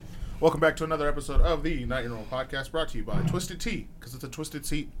Welcome back to another episode of the Night Your Own Podcast, brought to you by Twisted Tea, because it's a Twisted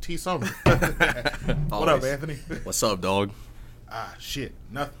Tea summer. What up, Anthony? What's up, dog? Shit,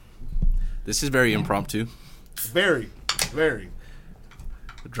 nothing. This is very impromptu. Very.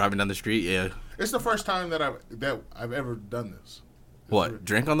 Driving down the street, yeah. It's the first time that I've ever done this. What,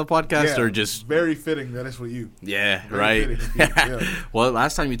 drink on the podcast or just... Very fitting that it's with you. Yeah, Very right. fitting, yeah. Well,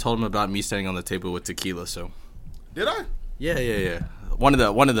 last time you told him about me standing on the table with tequila, so... Did I? Yeah. One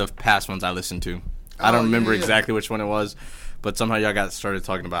of the past ones I listened to. I don't remember exactly which one it was, but somehow y'all got started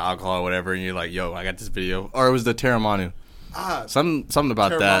talking about alcohol or whatever, and you're like, yo, I got this video. Or it was the Terramanu. Something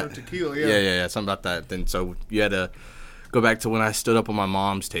about that. Tequila, yeah, something about that. Then so you had to go back to when I stood up on my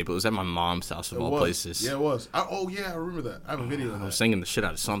mom's table. It was at my mom's house of all places. Yeah, it was. I remember that. I have a video of that. I was singing the shit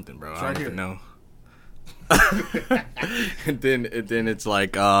out of something, bro. I don't even know. and then it's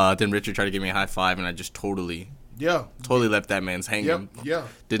like then Richard tried to give me a high five, and I just totally left that man's hanging. Yeah.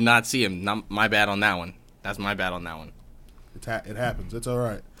 Did not see him. Not my bad on that one. That's my bad on that one. It happens. It's all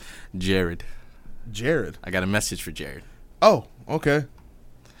right. Jared. I got a message for Jared. Oh, okay.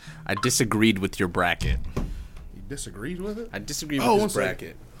 I disagreed with your bracket. You disagreed with it? I disagreed with his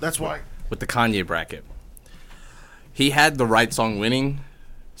bracket. That's why. With the Kanye bracket. He had the right song winning,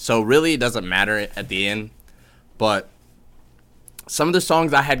 so really it doesn't matter at the end. But some of the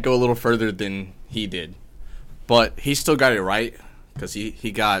songs I had go a little further than he did. But he still got it right because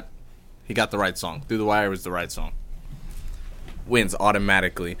he got the right song. Through the Wire was the right song. Wins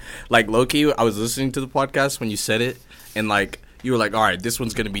automatically. Like low-key, I was listening to the podcast when you said it, and like you were like, all right, this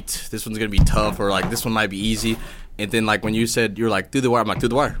one's gonna be tough, or like this one might be easy. And then like when you said you're like Through the Wire, I'm like Through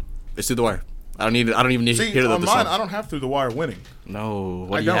the Wire. It's Through the Wire. I don't even need to hear the song. I don't have Through the Wire winning. No,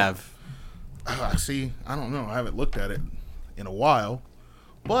 what do you have? See, I don't know. I haven't looked at it in a while,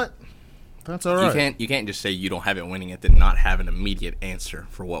 but that's all right. You can't just say you don't have it winning and then not have an immediate answer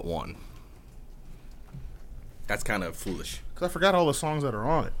for what won. That's kind of foolish. Because I forgot all the songs that are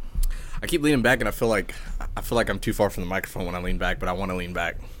on it. I keep leaning back, and I feel like I'm too far from the microphone when I lean back, but I want to lean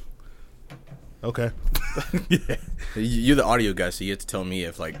back. Okay. Yeah. You're the audio guy, so you have to tell me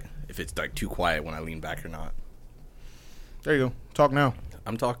if it's like too quiet when I lean back or not. There you go. Talk now.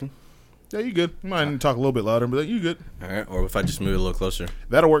 I'm talking. Yeah, you good. You might need to talk a little bit louder, but you good. All right. Or if I just move a little closer.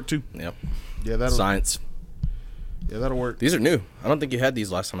 That'll work too. Yep. Yeah, that'll. Science. Yeah, that'll work. These are new. I don't think you had these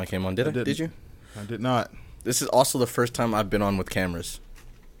last time I came on, did I? Did you? I did not. This is also the first time I've been on with cameras.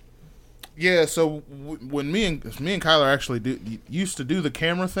 Yeah, so when me and Kyler actually used to do the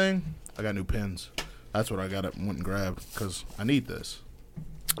camera thing, I got new pens. That's what I got up and went and grabbed because I need this.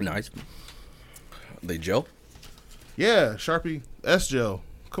 Nice. They gel? Yeah, Sharpie S gel.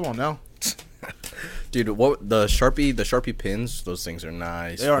 Come on now. Dude, what the Sharpie pins, those things are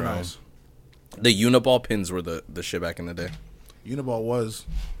nice. They are nice. The Uniball pins were the shit back in the day. Uniball was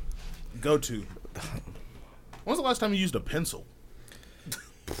go-to. When was the last time you used a pencil?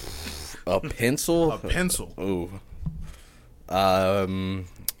 A pencil? A pencil. Ooh. I'm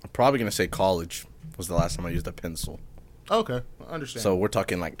probably going to say college was the last time I used a pencil. Okay, I understand. So we're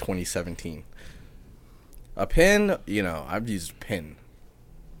talking like 2017. A pen, I've used pen.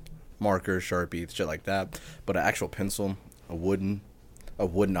 Marker, Sharpie, shit like that. But an actual pencil, a wooden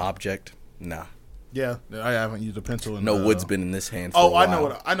object, nah. Yeah, I haven't used a pencil in wood's been in this hand for a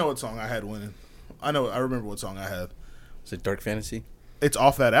while. I know what song I had winning. I remember what song I had. Is it Dark Fantasy? It's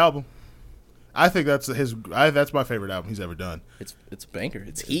off that album. I think that's that's my favorite album he's ever done. It's a banger.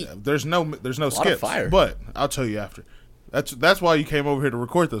 It's heat. There's no skips. Fire. But I'll tell you after. That's why you came over here to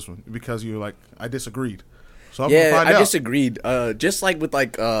record this one, because you were like, I disagreed. So I'm gonna find out. I disagreed. Just like with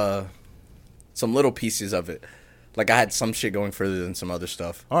some little pieces of it. Like I had some shit going further than some other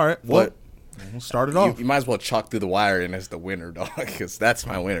stuff. All right, well, we'll start it off. You might as well chalk Through the Wire in as the winner, dog, because that's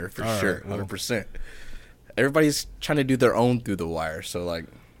my winner for sure, 100%. Everybody's trying to do their own Through the Wire, so like,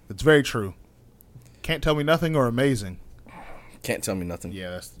 it's very true. Can't Tell Me Nothing or Amazing. Can't Tell Me Nothing. Yeah,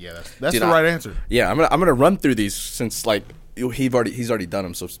 that's the right answer. Yeah, I'm gonna run through these since like he's already done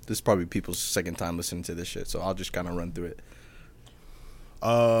them, so this is probably people's second time listening to this shit. So I'll just kind of run through it.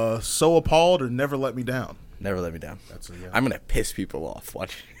 So Appalled or Never Let Me Down. Never Let Me Down. I'm gonna piss people off.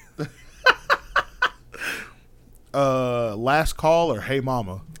 Watch. Last Call or Hey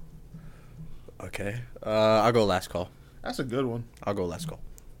Mama. Okay. I'll go Last Call. That's a good one. I'll go Last Call.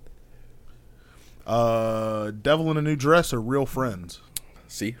 Devil in a New Dress or Real Friends.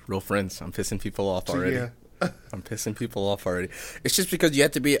 See, Real Friends. I'm pissing people off already. Yeah. I'm pissing people off already. It's just because you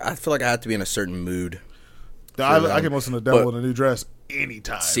have to be. I feel like I have to be in a certain mood. I can listen to Devil in a New Dress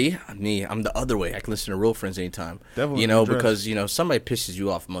anytime. See, I'm the other way. I can listen to Real Friends anytime. Devil in a New Dress. Because somebody pisses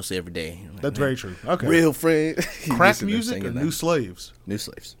you off mostly every day. Like, that's very true. Okay. Real Friends. Crack music or New Slaves? New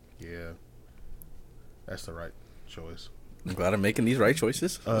Slaves. Yeah. That's the right choice. I'm glad I'm making these right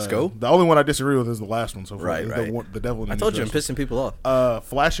choices. Let's go. The only one I disagree with is the last one so far. Right, The right. one- the devil in the I New told you I'm Dress. pissing people off.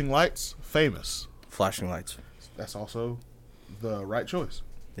 Flashing Lights, Famous. Flashing lights. That's also the right choice.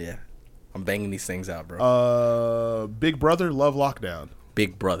 Yeah. I'm banging these things out, bro. Big Brother, Love Lockdown.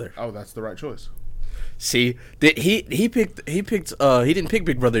 Big Brother. Oh, that's the right choice. See, he didn't pick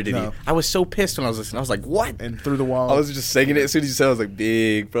Big Brother, did No. he? I was so pissed when I was listening. I was like, what? And Through the Wall. I was just singing it as soon as you said it. I was like,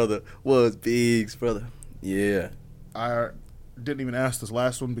 Big Brother was Big's brother. Yeah. I didn't even ask this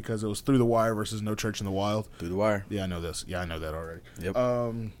last one because it was Through the Wire versus No Church in the Wild. Through the wire. Yeah, I know this. Yeah, I know that already. Yep.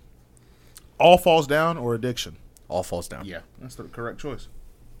 All Falls Down or Addiction? All falls down. Yeah, that's the correct choice.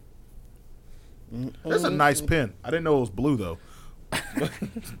 That's a nice pen. I didn't know it was blue though.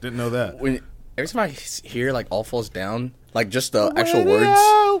 Didn't know that. Every time I hear like All Falls Down, like just the actual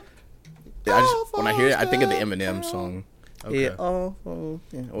words, when I hear it, I think of the Eminem song. Okay. Yeah, whatever,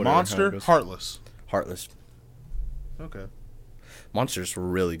 how it Monster, goes. Heartless. Heartless. Okay. Monsters were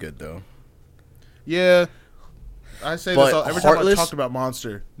really good though. Yeah. I say But this every time I Heartless- talk about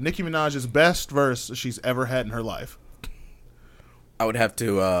Monster. Nicki Minaj's best verse she's ever had in her life. I would have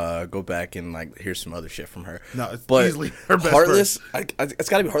to go back and like hear some other shit from her. No, it's but easily her best Heartless. It's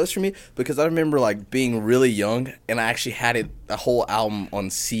got to be Heartless for me because I remember like being really young and I actually had the whole album on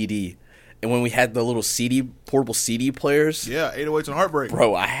CD. And when we had the little portable CD players, Yeah, 808s and Heartbreak.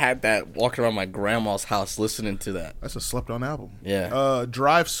 bro, I had that walking around my grandma's house listening to that. That's a slept-on album. Yeah.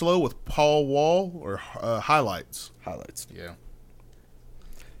 Drive Slow with Paul Wall or Highlights. Highlights. Yeah.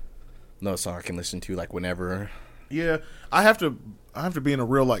 No song I can listen to like whenever. Yeah, I have to be in a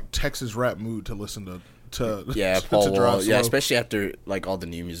real like Texas rap mood to listen to Yeah, to Paul Wall. Drive Yeah, Slow. especially after like all the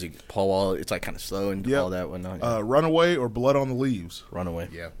new music. Paul Wall, it's like kind of slow and Yep. all that whatnot. Yeah. Runaway or Blood on the Leaves. Runaway.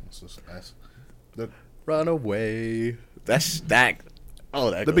 Yeah, that's the Runaway. That's that.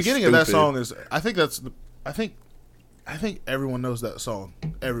 Oh, that the goes beginning of that stupid. song is. I think everyone knows that song.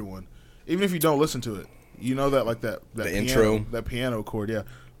 Everyone, even if you don't listen to it, you know that like that piano, intro. that piano chord. Yeah.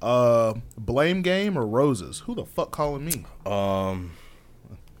 Blame Game or Roses? Who the fuck calling me?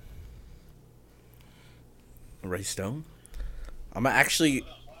 Ray Stone. I'm actually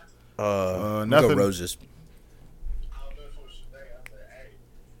I'm gonna nothing. go Roses.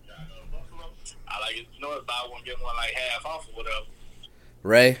 I like it. You know, if I want to get one like half off or whatever.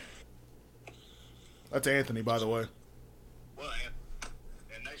 Ray. That's Anthony, by the way. Well,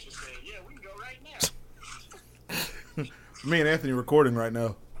 and they just said, yeah, we can go right now. Me and Anthony recording right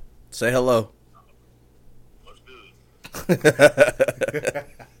now. Say hello. What's good?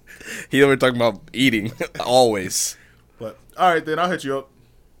 He over talking about eating always. But all right, then I'll hit you up.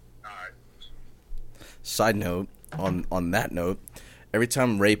 All right. Side note on that note, every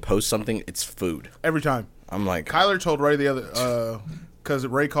time Ray posts something, it's food. Every time. I'm like, Kyler told Ray the other, because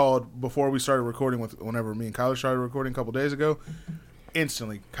Ray called before we started recording whenever me and Kyler started recording a couple days ago.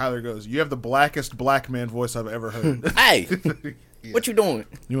 Instantly, Kyler goes, "You have the blackest black man voice I've ever heard." hey, what you doing?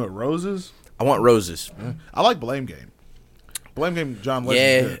 You want Roses? I want Roses. I like Blame Game. Blame Game, John Yeah,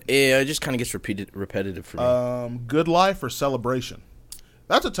 Legend. yeah, it just kind of gets repetitive for me. Good Life or Celebration?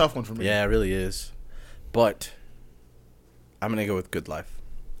 That's a tough one for me. Yeah, it really is. But I'm going to go with Good Life.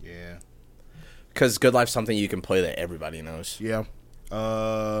 Yeah. Because Good Life's something you can play that everybody knows. Yeah.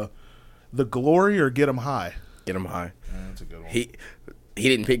 The Glory or Get 'Em High? Get 'em high. That's a good one. He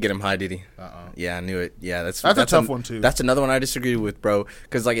didn't pick Get 'em High, did he? Uh-uh. Yeah, I knew it. Yeah, that's a tough one, too. That's another one I disagree with, bro.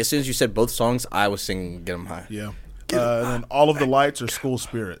 Because like as soon as you said both songs, I was singing Get 'em High. Yeah. And then All of the Lights or School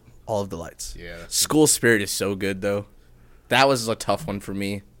Spirit? All of the Lights. Yeah, that's School Spirit is so good though. That was a tough one for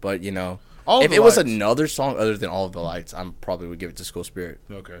me, but you know, All of if the it was Lights. another song other than All of the Lights, I probably would give it to School Spirit.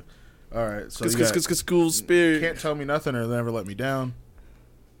 Okay. All right. So you got School Spirit. Can't Tell Me Nothing or Never Let Me Down.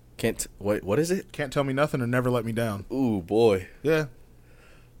 Wait, what is it? Can't Tell Me Nothing or Never Let Me Down. Ooh boy. Yeah.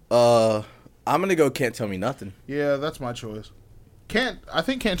 I'm gonna go Can't Tell Me Nothing. Yeah, that's my choice. I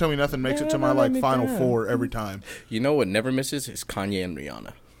think Can't Tell Me Nothing makes it to my like final four every time. You know what never misses is Kanye and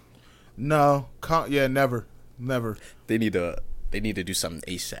Rihanna. No. Never. They need to do something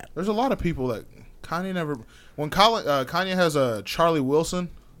ASAP. There's a lot of people that Kanye never. When Kanye has a Charlie Wilson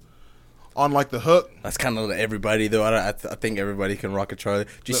on like the hook. That's kind of everybody though. I think everybody can rock a Charlie.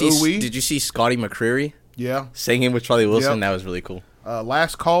 Ooh-wee? Did you see Scotty McCreery Yeah. singing with Charlie Wilson? Yep. That was really cool.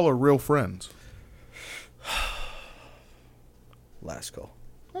 Last Call or Real Friends. Last call.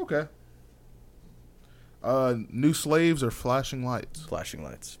 Okay. New Slaves or Flashing Lights. Flashing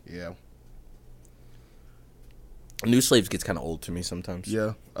Lights. Yeah. New Slaves gets kind of old to me sometimes.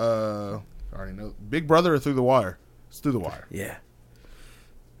 Yeah. I already know. Big Brother or Through the Wire? It's Through the Wire. Yeah.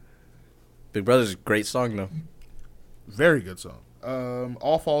 Big Brother's a great song though. Very good song.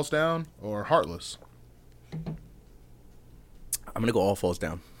 All Falls Down or Heartless? I'm gonna go All Falls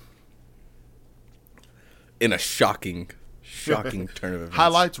Down. In a shocking turn of events.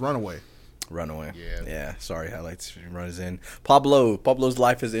 Highlights, Runaway. Runaway. Yeah. Yeah. Sorry, Highlights runs in. Pablo's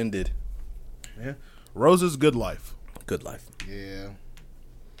life has ended. Yeah. Rose's Good Life. Good life. Yeah.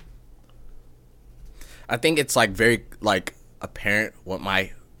 I think it's like very like apparent what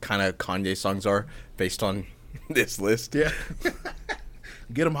my kind of Kanye songs are based on this list. Yeah.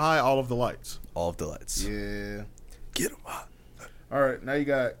 Get 'em High, All of the Lights. All of the lights. Yeah. Get 'em high. All right, now you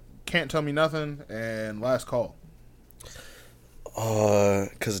got Can't Tell Me Nothing and Last Call.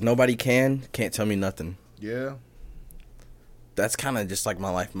 Cause nobody can't tell me nothing. Yeah. That's kind of just like my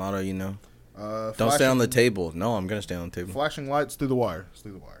life motto, you know. Don't stay Flashing- on the table. No, I'm gonna stay on the table. Flashing Lights, Through the Wire. It's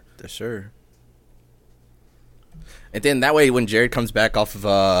Through the Wire. Yes, sir. And then that way, when Jared comes back off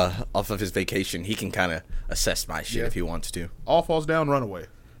of his vacation, he can kind of assess my shit Yeah. if he wants to. All Falls Down, Runaway.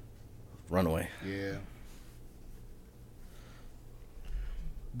 Runaway. Yeah.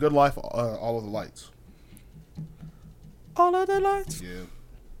 Good Life, All of the Lights. All of the lights. Yeah.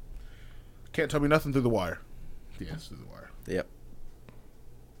 Can't Tell Me Nothing, Through the Wire. Yes, Through the Wire. Yep.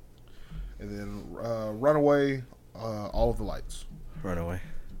 And then Runaway, All of the Lights. Runaway.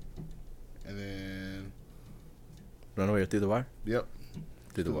 And then, Runaway or Through the Wire? yep.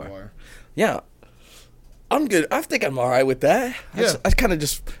 Through the Wire. Yeah. I'm good. I think I'm all right with that. Yeah. I kind of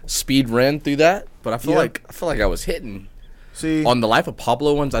just speed ran through that, but I feel Yeah. like I was hitting. See, On the Life of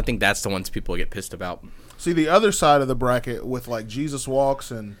Pablo ones, I think that's the ones people get pissed about. the other side of the bracket with like Jesus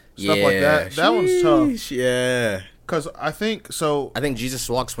Walks and stuff like that. That one's tough. Sheesh, yeah. Because I think so. I think Jesus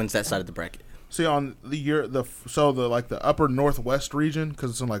Walks wins that side of the bracket. See, on the upper northwest region,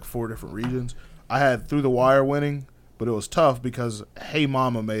 because it's in like 4 different regions. I had Through the Wire winning, but it was tough because Hey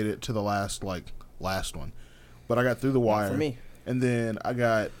Mama made it to the last one. But I got Through the Wire for me. and then I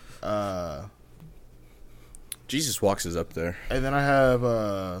got Jesus Walks is up there. and then I have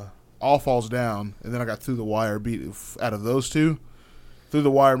All Falls Down, and then I got Through the Wire beat out of those two. Through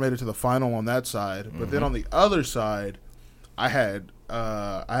the Wire made it to the final on that side, but then on the other side, I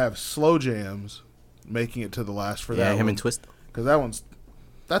have Slow Jams making it to the last for that. Yeah, him one. and Twist. Because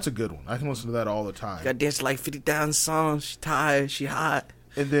that's a good one. I can listen to that all the time. Got danced like 50,000 songs. She tired. She hot.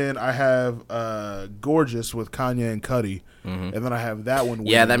 And then I have Gorgeous with Kanye and Cudi. And then I have that one.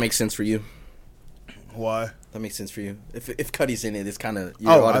 Yeah, winning. that makes sense for you. Why? That makes sense for you. If Cudi's in it, it's kind of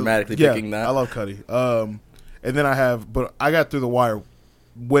you're automatically picking that. I love Cudi. And then I got Through the Wire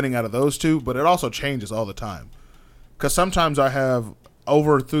winning out of those two, but it also changes all the time. Because sometimes I have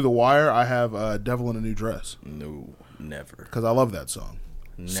over Through the Wire, I have Devil in a New Dress. No, never. Because I love that song.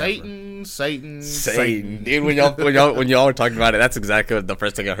 Never. Satan. Dude, when y'all were talking about it, that's exactly the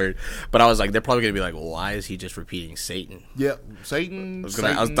first thing I heard. But I was like, they're probably gonna be like, well, why is he just repeating Satan? Yep, Satan. I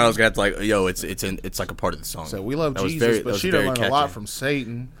thought I was gonna have to like, yo, it's like a part of the song. So we love That was Jesus, very- that but was she very done learned a catchy. lot from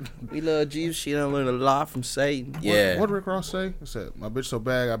Satan. We love Jesus. She done learned a lot from Satan. Yeah. What did Rick Ross say? He said, "My bitch so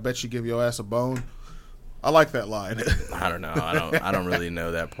bad, I bet she give your ass a bone." I like that line. I don't know. I don't really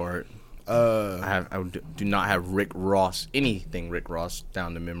know that part. I do not have anything Rick Ross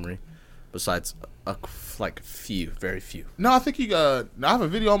down to memory, besides very few. No, I think I have a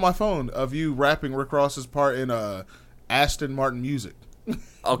video on my phone of you rapping Rick Ross's part in Aston Martin Music.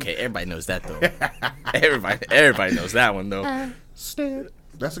 Okay, everybody knows that though. everybody knows that one though.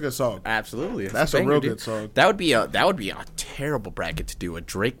 That's a good song. Absolutely, That's a real good song. That would be a terrible bracket to do, a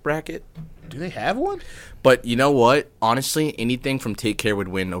Drake bracket. Do they have one? But you know what? Honestly, anything from Take Care would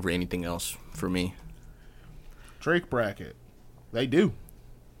win over anything else for me. Drake bracket. They do.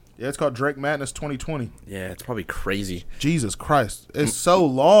 Yeah, it's called Drake Madness 2020. Yeah, it's probably crazy. Jesus Christ. It's so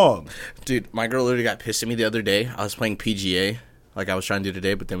long. Dude, my girl literally got pissed at me the other day. I was playing PGA, like I was trying to do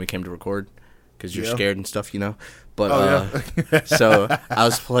today, but then we came to record because you're Yeah. scared and stuff, you know? But, so I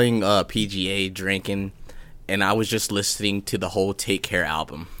was playing PGA, drinking, and I was just listening to the whole Take Care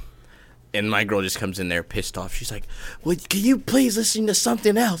album. And my girl just comes in there pissed off. She's like, well, can you please listen to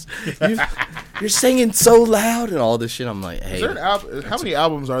something else? You're singing so loud and all this shit. I'm like, hey, Is there how many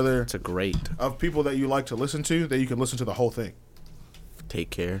albums are there it's a great of people that you like to listen to that you can listen to the whole thing? Take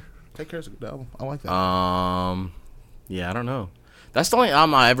Care. Take Care is a good album. I like that. Yeah, I don't know. That's the only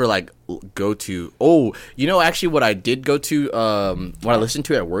album I ever like go to. Oh, you know, actually, what I did go to, what I listened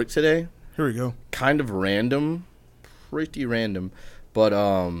to at work today, Here we go. kind of random, pretty random, but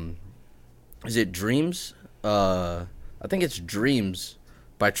is it Dreams? I think it's Dreams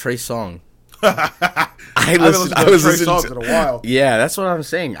by Trey Songz. I listened to Trey Songz in a while. Yeah, that's what I'm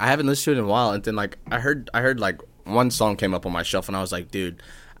saying. I haven't listened to it in a while, and then like I heard like one song came up on my shelf, and I was like, dude,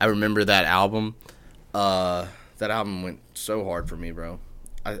 I remember that album. That album went so hard for me, bro.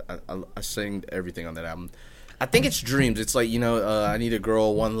 I sang everything on that album. I think it's Dreams. It's like, I Need a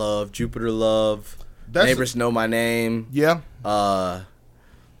Girl, One Love, Jupiter Love, Neighbors Know My Name. Yeah.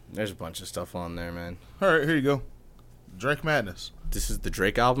 There's a bunch of stuff on there, man. All right, here you go. Drake Madness. This is the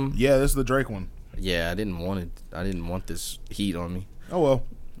Drake album? Yeah, this is the Drake one. Yeah, I didn't want it. I didn't want this heat on me. Oh,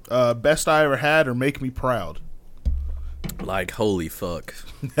 well. Best I Ever Had or Make Me Proud? Like, holy fuck.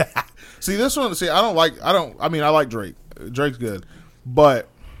 See, this one, I like Drake. Drake's good. But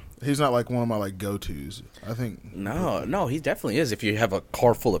he's not like one of my like go-tos. I think. No, he definitely is if you have a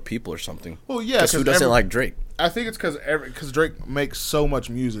car full of people or something. Well, yeah. Who doesn't like Drake? I think it's because Drake makes so much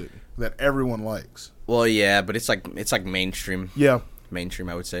music that everyone likes. Well, yeah, but it's like mainstream. Yeah. Mainstream,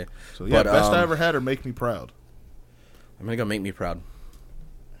 I would say. So, yeah, Best I Ever Had or Make Me Proud? I'm going to go Make Me Proud.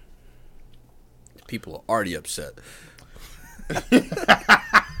 People are already upset.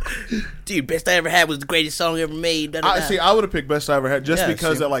 Dude, Best I Ever Had was the greatest song ever made. I would have picked Best I Ever Had just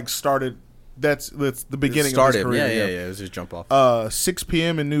because same. it like started. That's the beginning of his career. Yeah. It was his jump off. 6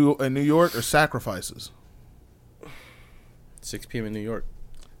 p.m. in New York or Sacrifices? 6 p.m. in New York.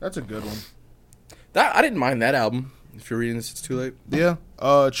 That's a good one. I didn't mind that album. If you're reading this, it's too late. Yeah.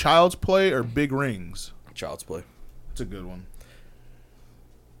 Child's Play or Big Rings? Child's Play. That's a good one.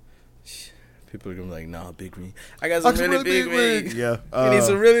 People are going to be like, nah, Big Ring. I got some really big rings. Yeah. I need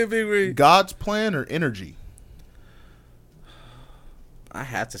some really big rings. God's Plan or Energy? I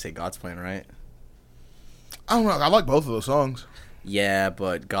have to say God's Plan, right? I don't know. I like both of those songs. Yeah,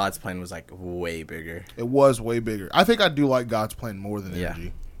 but God's Plan was like way bigger. It was way bigger. I think I do like God's Plan more than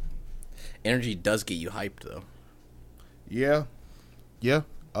Energy. Energy does get you hyped, though. Yeah. Yeah.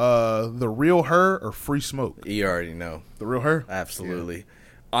 The Real Her or Free Smoke? You already know. The Real Her? Absolutely. Yeah.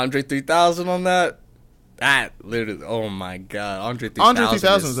 Andre 3000 on that? That literally, oh my God. Andre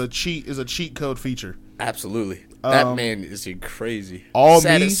 3000 is a cheat code feature. Absolutely. That man is crazy. All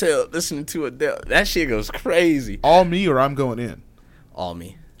Sad Me? as hell, listening to Adele. That shit goes crazy. All Me or I'm Going In? All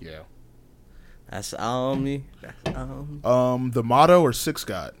Me. Yeah. That's all me. That's all me. The Motto or Six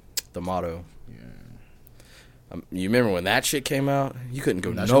God? The Motto. Yeah. You remember when that shit came out? You couldn't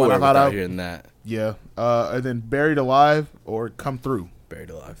go nowhere without hearing that. Yeah. And then Buried Alive or Come Through? Buried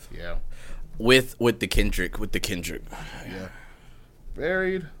Alive. Yeah. With the Kendrick. Yeah.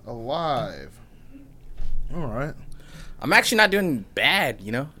 Buried Alive. All right. I'm actually not doing bad,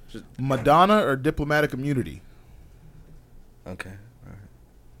 Just, Madonna or Diplomatic Immunity? Okay. All right.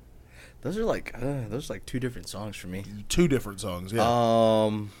 Those are like two different songs for me. Two different songs, yeah.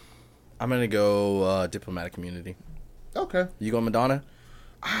 I'm gonna go Diplomatic Immunity. Okay. You go Madonna?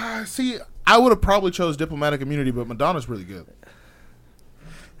 See, I would have probably chose Diplomatic Immunity, but Madonna's really good.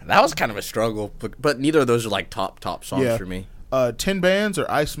 That was kind of a struggle, but neither of those are like top songs for me. 10 Bands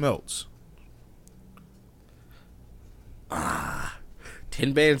or Ice Melts?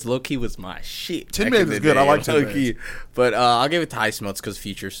 10 Bands low-key was my shit. 10 Bands is good. I like 10 Bands. But I'll give it to Ice Melts because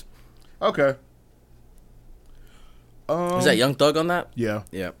features. Okay. Is that Young Thug on that? Yeah.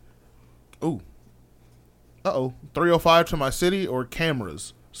 Yeah. Ooh. 305 to My City or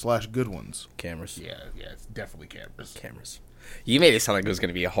Cameras / Good Ones? Cameras. Yeah, it's definitely Cameras. Cameras. You made it sound like it was going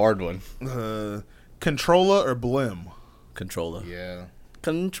to be a hard one. Controller or Blim? Controller. Yeah.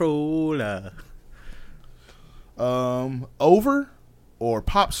 Controller. Over or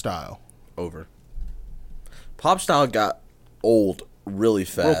Pop Style? Over. Pop Style got old really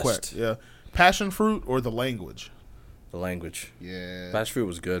fast. Real quick, yeah. Passion Fruit or The Language? The Language. Yeah. Passion Fruit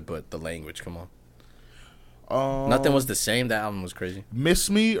was good, but The Language, come on. Nothing was the same. That album was crazy. Miss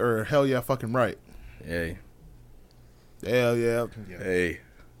Me or Hell Yeah Fucking Right? Hey. Hell yeah. Hey.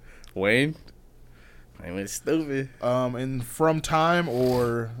 Wayne? I went stupid. And From Time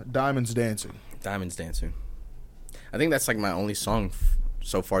or Diamonds Dancing? Diamonds Dancing. I think that's like my only song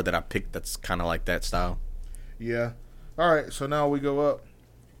so far that I picked that's kind of like that style. Yeah. All right, so now we go up.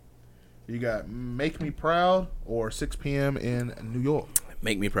 You got Make Me Proud or 6 p.m. in New York?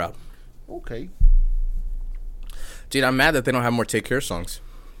 Make Me Proud. Okay. Dude, I'm mad that they don't have more Take Care songs.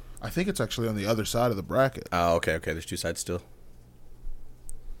 I think it's actually on the other side of the bracket. Oh, okay. There's two sides still.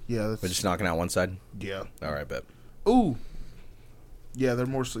 Yeah. We're just knocking out one side? Yeah. All right, bet. Ooh. Yeah, they're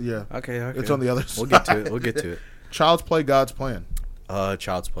more, yeah. Okay. It's on the other side. We'll get to it. Child's Play, God's Plan?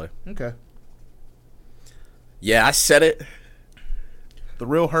 Child's Play. Okay. Yeah, I said it. The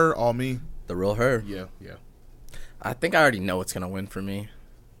Real Her, All Me? The Real Her. Yeah. I think I already know what's going to win for me.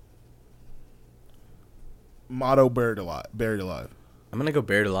 Motto, Buried Alive. I'm going to go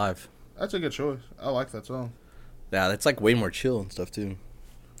Buried Alive. That's a good choice. I like that song. Yeah, that's like way more chill and stuff, too.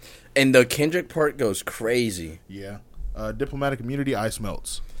 And the Kendrick part goes crazy. Yeah. Diplomatic Immunity, Ice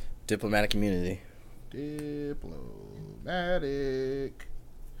Melts. Diplomatic Immunity. Diplomatic.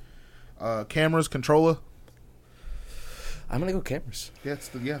 Cameras, controller. I'm gonna go Cameras. That's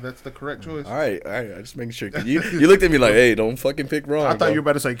the correct choice. All right. I'm just making sure. You looked at me like, hey, don't fucking pick wrong. I thought you were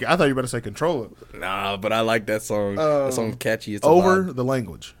about to say controller. Nah, but I like that song. That song's catchy. It's Over a vibe. the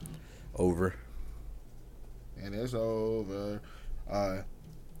language. Over. And it's over. Hell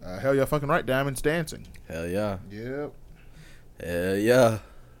yeah, fucking right. Diamonds Dancing. Hell yeah. Yep. Hell yeah.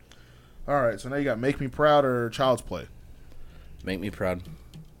 All right, so now you got Make Me Proud or Child's Play. Make Me Proud.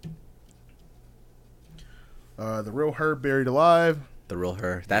 The Real Her, Buried Alive. The Real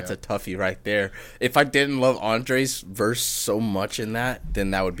Her. That's Yeah. a toughie right there. If I didn't love Andre's verse so much in that, then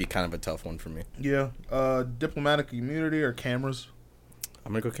that would be kind of a tough one for me. Yeah. Diplomatic Immunity or Cameras.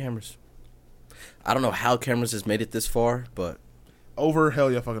 I'm gonna go Cameras. I don't know how Cameras has made it this far, but Over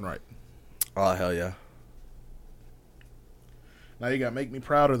Hell Yeah Fucking Right. oh hell yeah. Now you got Make Me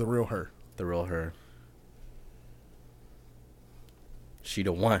Proud or The Real Her. The Real Her. She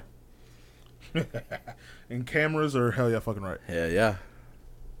the one. And Cameras or Hell Yeah Fucking Right. Hell yeah.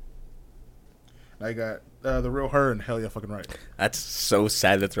 Now you got The Real Her and Hell Yeah Fucking Right. That's so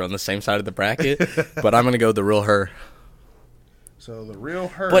sad that they're on the same side of the bracket, but I'm gonna go The Real Her. So The Real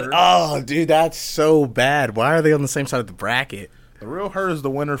Her. But oh, dude, that's so bad. Why are they on the same side of the bracket? The Real Her is the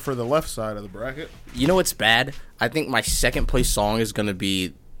winner for the left side of the bracket. You know what's bad? I think my second place song is gonna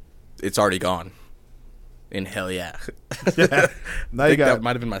be "It's Already Gone." In Hell Yeah. Now I you think that got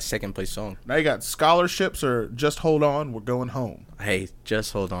might have been my second place song. Scholarships or Just Hold On, We're Going Home. Hey,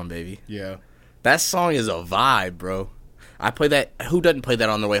 just hold on, baby. Yeah. That song is a vibe, bro. I play that. Who doesn't play that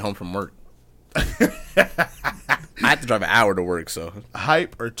on their way home from work? I have to drive an hour to work, so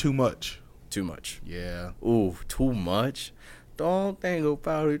Hype or Too Much. too much. Yeah. Ooh, too much. Don't think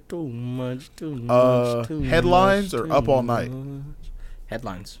about it too much. Too much. Too Headlines much, or too Up All Night? much.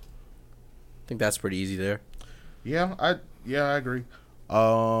 Headlines. I think that's pretty easy there. Yeah, I agree.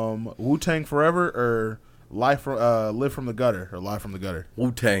 Wu-Tang Forever or Live from the Gutter or Live from the Gutter.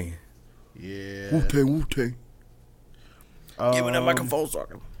 Wu-Tang. Yeah. Wu-Tang. Give me that Um, microphone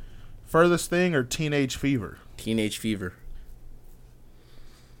sucker. Furthest Thing or Teenage Fever. Teenage Fever.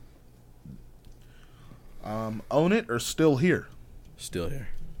 Own It or Still Here. Still here.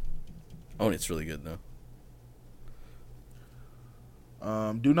 Oh, it's really good though.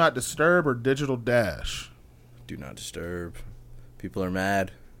 Do Not Disturb or Digital Dash. Do Not Disturb. People are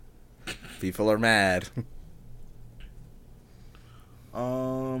mad. People are mad.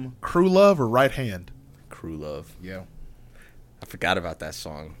 Crew Love or Right Hand. Crew Love. Yeah. I forgot about that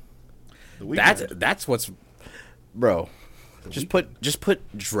song. The Weeknd. That's what's, bro. Just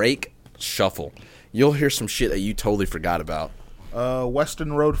put Drake Shuffle. You'll hear some shit that you totally forgot about.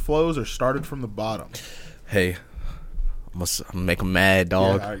 Western Road Flows or Started from the Bottom. Hey, I'm gonna make them mad,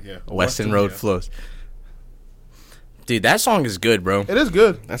 dog. Yeah. Western Road yeah. Flows. Dude, that song is good, bro. It is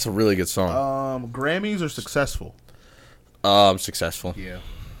good. That's a really good song. Grammys or Successful. Successful. Yeah.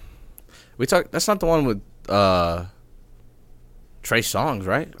 That's not the one with Trey Songz,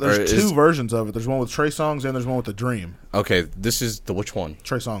 right? There's two versions of it. There's one with Trey Songz and there's one with The Dream. Okay, this is the which one?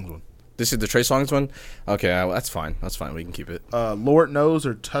 Trey Songz one. This is the Trey Songz one? Okay, that's fine. That's fine. We can keep it. Lord Knows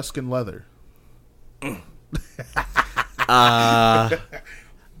or Tuscan Leather. I'm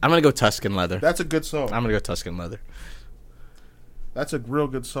going to go Tuscan Leather. That's a good song. I'm going to go Tuscan Leather. That's a real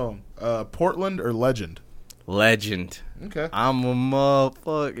good song. Portland or Legend. Legend. Okay. I'm a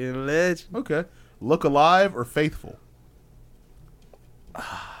motherfucking legend. Okay. Look Alive or Faithful. I'm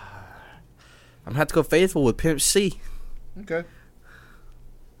going to have to go Faithful with Pimp C. Okay.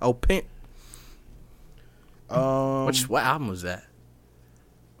 Oh, Pimp. What album was that?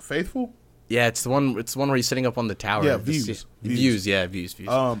 Faithful. Yeah, it's the one where he's sitting up on the tower. Yeah, The Views. Views, yeah, Views.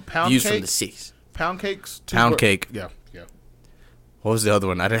 Pound Views Cake. from the seas. Pound Cakes. Pound Cake. Yeah. What was the other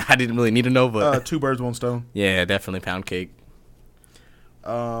one? I didn't really need to know, but Two Birds, One Stone. yeah, definitely Pound Cake.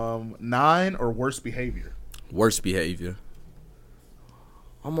 9 or Worst Behavior. Worst behavior.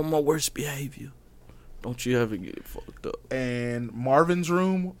 I'm on my worst behavior. Don't you ever get fucked up. And Marvin's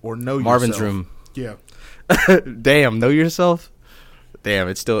Room or Know Marvin's Yourself. Room. Yeah. Damn, Know Yourself? Damn,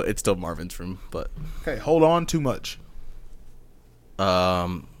 it's still Marvin's Room, but Okay, Hold On, Too Much.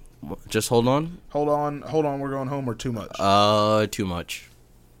 just hold on. Hold on, We're Going Home or Too Much. Too much.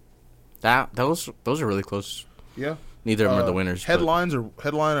 Those are really close. Yeah. Neither of them are the winners. Headline or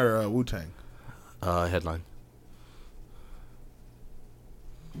Wu-Tang. Headline.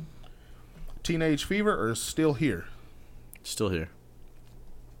 Teenage Fever or Still Here. Still here.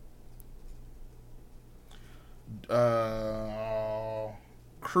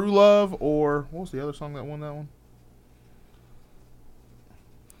 Crew Love or what was the other song that won that one?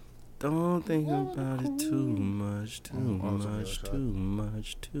 Don't think about it too much, too much.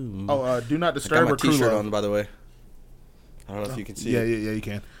 Do Not I got Disturb my or Crew T-shirt Love? on, by the way. I don't know if you can see Yeah, it. you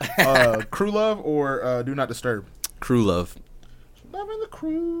can. Crew Love or Do Not Disturb? Crew Love. Love in the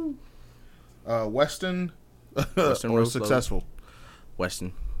Crew. Weston, Weston or Road Successful?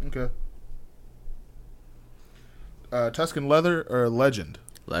 Weston. Okay. Tuscan Leather or Legend?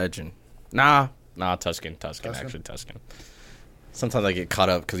 Legend. Nah, Tuscan. Actually Tuscan. Sometimes I get caught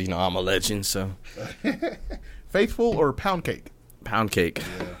up because, I'm a legend, so. Faithful or Pound Cake? Pound Cake.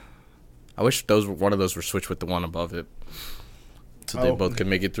 Yeah. I wish one of those were switched with the one above it. So they both could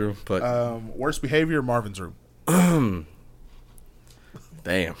make it through. But Worst Behavior or Marvin's Room?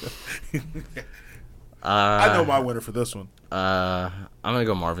 damn. I know my winner for this one. I'm going to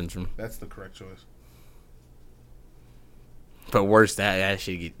go Marvin's Room. That's the correct choice. But worse, that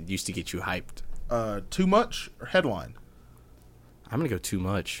actually used to get you hyped. Too Much or Headline? I'm going to go Too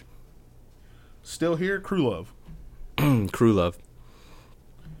Much. Still Here, Crew Love? Crew Love.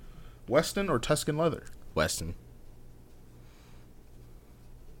 Weston or Tuscan Leather? Weston.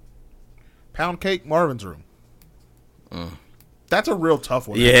 Pound Cake, Marvin's Room? That's a real tough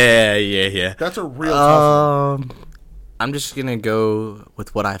one. Yeah. That's a real tough one. I'm just going to go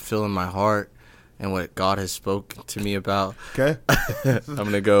with what I feel in my heart and what God has spoken to me about. Okay. I'm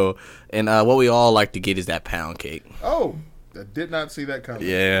going to go. And what we all like to get is that Pound Cake. Oh, I did not see that coming.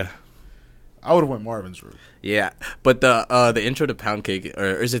 Yeah. I would have went Marvin's Room. Yeah. But the intro to Pound Cake, or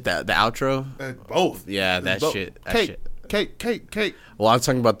is it the outro? Both. Yeah, that Both. shit. Cake. Well, I'm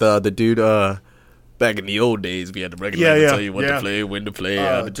talking about the dude back in the old days. We had the regular to tell you what to play, when to play,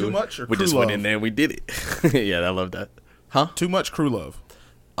 how to do Too it. Much or We Crew just went Love? in there and we did it. Yeah, I love that. Huh? Too Much, Crew Love?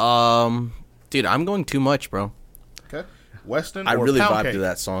 Dude, I'm going Too Much, bro. Okay. Weston I or really Pound vibe Cake? to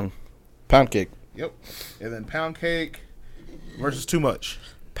that song. Pound Cake. Yep. And then Pound Cake versus Too Much.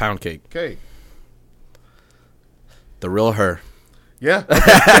 Pound Cake. Okay. The Real Her. Yeah.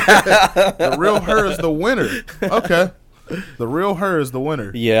 The Real Her is the winner. Okay. The Real Her is the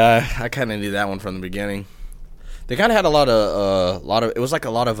winner. Yeah, I kind of knew that one from the beginning. They kind of had a lot of. It was like a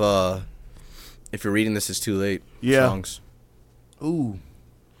lot of. If you're reading this, it's too late. Yeah. Songs. Ooh.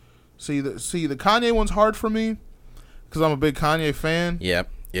 See the Kanye one's hard for me because I'm a big Kanye fan.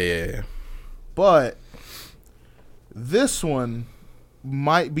 Yeah. But this one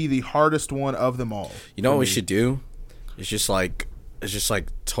might be the hardest one of them all. You know for what we me. should do? It's just like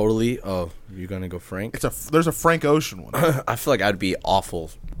totally. Oh, you're gonna go Frank? There's a Frank Ocean one. I feel like I'd be awful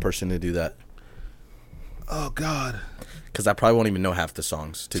person to do that Oh God. because I probably won't even know half the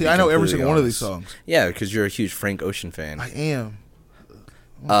songs. See, I know every single one of these songs. Yeah, because you're a huge Frank Ocean fan. I am.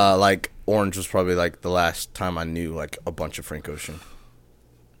 Like Orange was probably like the last time I knew like a bunch of Frank Ocean.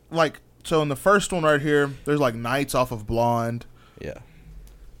 Like, so in the first one right here, there's like Nights off of Blonde, Yeah,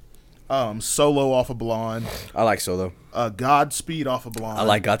 Solo off of Blonde, I like Solo. Godspeed off of Blonde. I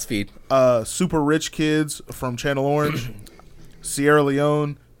like Godspeed. Super Rich Kids from Channel Orange, Sierra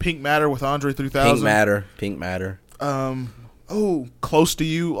Leone, Pink Matter with Andre 3000. Pink Matter. Close to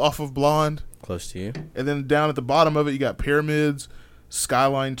You off of Blonde. Close to You. And then down at the bottom of it, you got Pyramids,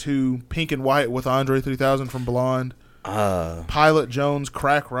 Skyline 2, Pink and White with Andre 3000 from Blonde, Pilot Jones,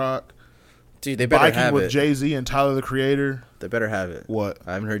 Crack Rock, Dude, they better Biking have with it. Jay-Z and Tyler, the Creator. They better have it. What?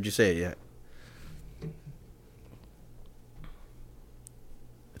 I haven't heard you say it yet.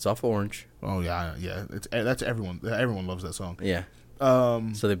 It's off Orange. Oh, yeah. That's everyone. Everyone loves that song. Yeah.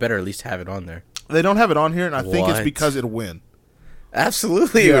 So they better at least have it on there. They don't have it on here, and I think it's What? because it'll win.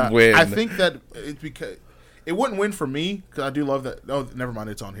 Absolutely, it would win. I think that it's because it wouldn't win for me because I do love that. Oh, never mind,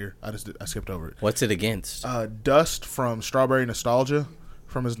 it's on here. I skipped over it. What's it against? Dust from Strawberry Nostalgia,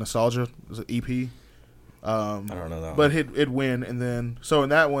 from his Nostalgia, it was an EP. I don't know that. But it'd win, and then so in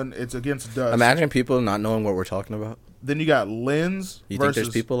that one it's against Dust. Imagine people not knowing what we're talking about. Then you got Lens. You think there's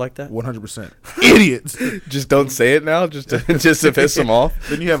people like that? 100% idiots. Just don't say it now, just to piss them off.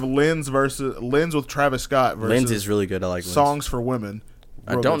 Then you have Lens with Travis Scott versus Lens is really good. I like Lens. Songs for Women.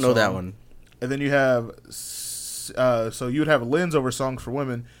 I don't know that one. And then you have so you would have Lens over Songs for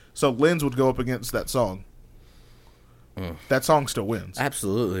Women. So Lens would go up against that song. That song still wins.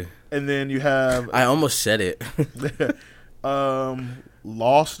 Absolutely. And then you have I almost said it.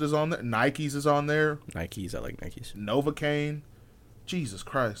 Lost is on there. Nikes is on there. Nikes. I like Nikes. Novocaine. Jesus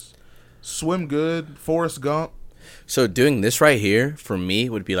Christ. Swim Good. Forrest Gump. So doing this right here for me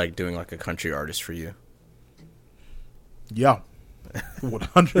would be like doing like a country artist for you. Yeah.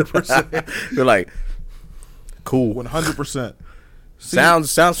 100%. You're like, cool. 100%.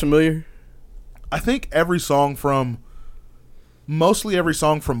 Sounds familiar. I think mostly every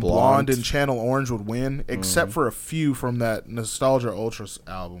song from Blonde and Channel Orange would win, except for a few from that Nostalgia Ultras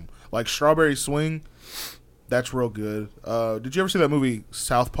album. Like Strawberry Swing, that's real good. Did you ever see that movie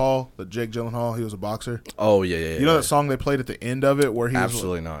Southpaw? The Jake Gyllenhaal, he was a boxer. Oh yeah. You know that song they played at the end of it where he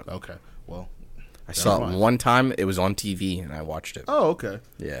Absolutely was, not. Okay, well, I saw mind. it one time. It was on TV, and I watched it. oh okay.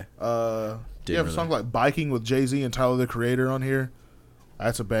 Yeah. You have a song like Biking with Jay-Z and Tyler the Creator on here.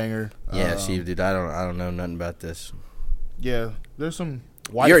 That's a banger. Yeah, see, dude, I don't know nothing about this. Yeah, there's some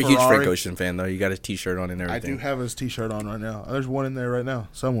white You're a Ferrari. huge Frank Ocean fan, though. You got his T-shirt on and I everything. do have his T-shirt on right now. There's one in there right now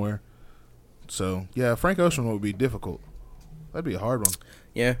somewhere. So yeah, Frank Ocean would be difficult. That'd be a hard one.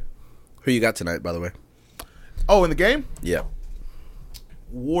 Yeah. Who you got tonight, by the way? Oh, in the game, Yeah.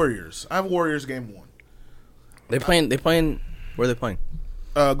 Warriors. I have Warriors game 1. They playing. Where are they playing?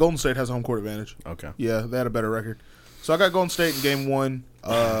 Golden State has a home court advantage. Okay. Yeah, they had a better record. So I got Golden State in game 1.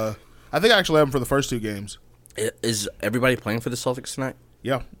 I think I actually have them for the first 2 games. Is everybody playing for the Celtics tonight?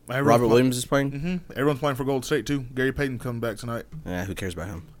 Yeah, Robert Williams is playing? Mm-hmm. Everyone's playing for Golden State too. Gary Payton coming back tonight. Yeah, who cares about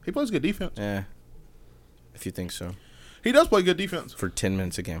him? He plays good defense. Yeah. If you think so. He does play good defense. For 10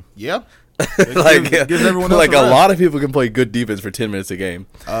 minutes a game. Yeah. Gives everyone else like a a rest. lot of people can play good defense for 10 minutes a game.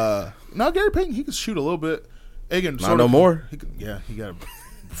 No, Gary Payton, he can shoot a little bit. Egan, Not no more. He got a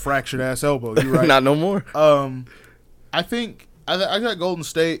fractured ass elbow. You're right. Not no more. I think I got Golden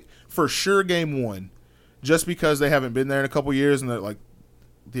State for sure game 1, just because they haven't been there in a couple years and like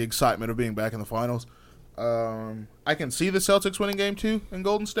the excitement of being back in the finals. I can see the Celtics winning game 2 in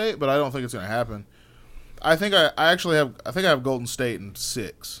Golden State, but I don't think it's going to happen. I think I have Golden State in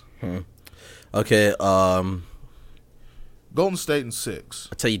 6. Okay, Golden State in 6.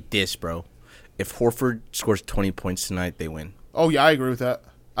 I'll tell you this, bro. If Horford scores 20 points tonight, they win. Oh yeah, I agree with that.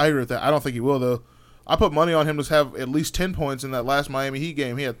 I don't think he will though. I put money on him to have at least 10 points in that last Miami Heat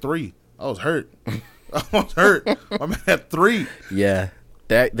game. He had 3. I was hurt. My man had 3. Yeah.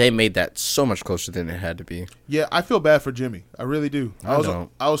 They made that so much closer than it had to be. Yeah, I feel bad for Jimmy. I really do. I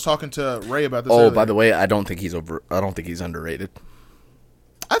was talking to Ray about this. Oh, earlier. by the way, I don't think he's underrated.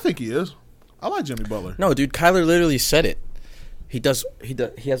 I think he is. I like Jimmy Butler. No, dude, Kyler literally said it. He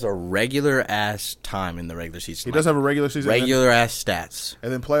has a regular ass time in the regular season. He does have a regular season. regular ass stats.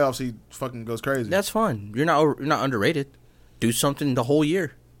 And then playoffs, he fucking goes crazy. That's fine. You're not underrated. Do something the whole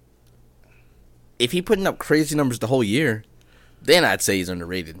year. If he putting up crazy numbers the whole year, then I'd say he's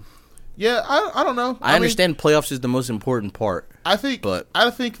underrated. Yeah, I don't know. I understand playoffs is the most important part. I think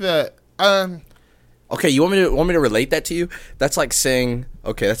that Okay, you want me to relate that to you? That's like saying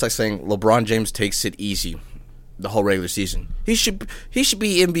LeBron James takes it easy the whole regular season. He should be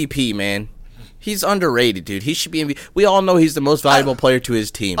MVP, man. He's underrated, dude. He should be MVP. We all know he's the most valuable player to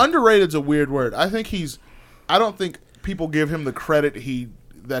his team. Underrated's a weird word. I don't think people give him the credit he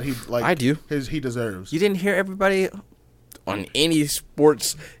I do. He deserves. You didn't hear everybody on any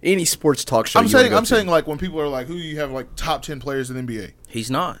sports talk show. I'm saying like when people are like, who you have like top 10 players in the NBA? He's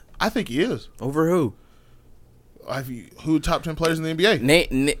not. I think he is. Over who? Who top 10 players in the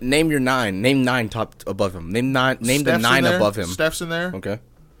NBA? Name your 9. Name 9 top above him. Name Steph's the 9 in there. above him. Steph's in there. Okay.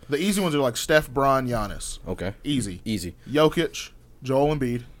 The easy ones are like Steph, Bron, Giannis. Okay. Easy. Jokic, Joel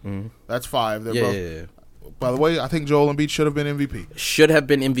Embiid. Mm-hmm. That's 5. They're Yeah, both. yeah. By the way, I think Joel Embiid should have been MVP. Should have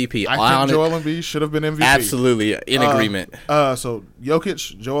been MVP. I think Joel Embiid should have been MVP. Absolutely in agreement. So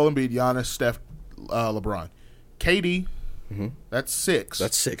Jokic, Joel Embiid, Giannis, Steph, LeBron, KD. That's 6.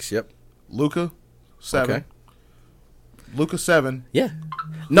 That's 6. Yep. Luka, 7. Okay. Luka 7. Yeah.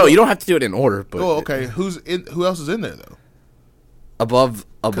 No, you don't have to do it in order. But Oh, okay. Who else is in there though? above.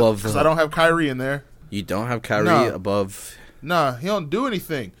 Because I don't have Kyrie in there. You don't have Kyrie No. above. Nah, he don't do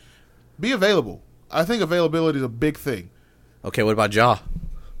anything. Be available. I think availability is a big thing. Okay, what about Ja?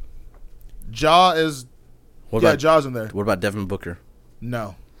 Ja is. What Yeah, about Ja's in there. What about Devin Booker?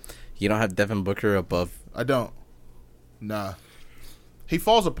 No, You don't have Devin Booker above. I don't. Nah, he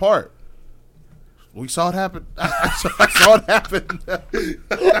falls apart. We saw it happen. I saw it happen.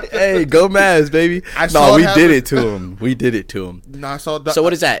 Hey, go Mavs, baby. saw it we happen. did it to him. We did it to him. Nah, I saw. So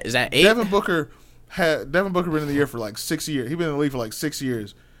what is that? Is that 8? Devin Booker been in the year for like 6 years. He's been in the league for like 6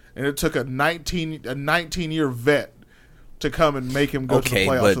 years, and it took a 19-year vet to come and make him go to the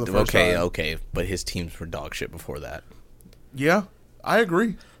playoffs for the first time. Okay, but his teams were dog shit before that. Yeah, I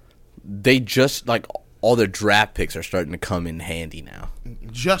agree. They just like all their draft picks are starting to come in handy now.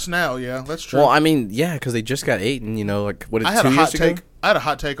 Just now, yeah, that's true. Well, I mean, yeah, because they just got 8, and like what? I had 2 a years hot ago? take. I had a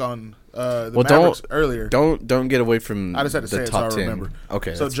hot take on the Well, Mavericks earlier. Don't get away from. I just had to say the it so I top 10. remember.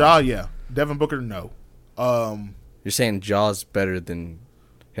 Okay, so that's Ja, fine. yeah, Devin Booker, no. You're saying Ja's better than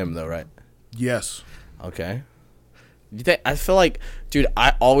him, though, right? Yes. Okay. I feel like, dude,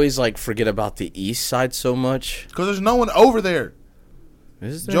 I always like forget about the East side so much. Because there's no one over there.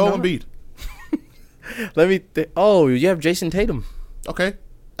 Is there Joel not? Embiid. Let me. Oh, you have Jason Tatum. Okay.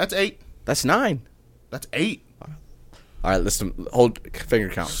 That's 8. That's 9. That's 8. All right, listen. Hold finger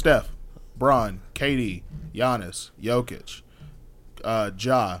count. Steph, Bron, KD, Giannis, Jokic,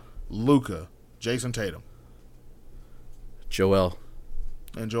 Ja, Luka, Jason Tatum, Joel.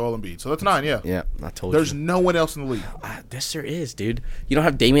 and Joel Embiid. So that's 9, yeah. Yeah, I told There's you. no one else in the league. Yes, there is, dude. You don't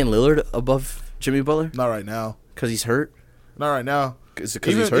have Damian Lillard above Jimmy Butler Not right now. because he's hurt. Not right now. Is it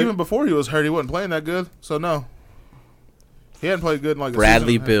because he's hurt? Even before he was hurt, he wasn't playing that good. So no. He hadn't played good in like a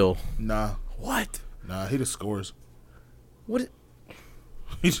Bradley season. Beal. Nah. What? Nah, he just scores. What?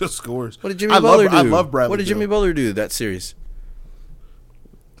 He just scores. What did Jimmy Butler do? I love Bradley What did Beal. Jimmy Butler do that series?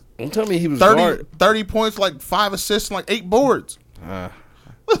 Don't tell me he was 30 points, like 5 assists, and like 8 boards. I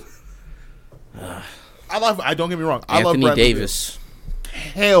don't get me wrong. I love Anthony Bradley Davis. Beal.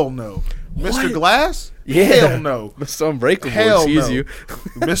 Hell no. Mr. What? Glass? Yeah. Hell no. Mr. Unbreakable. Hell Excuse no. you.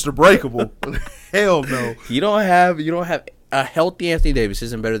 Mr. Breakable. Hell no. You don't have a healthy Anthony Davis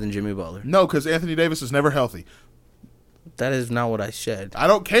isn't better than Jimmy Butler. No, because Anthony Davis is never healthy. That is not what I said. I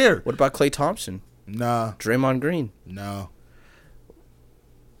don't care. What about Klay Thompson? Nah. Draymond Green? No.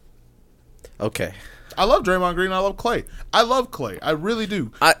 Okay. I love Draymond Green. I love Clay. I love Clay. I really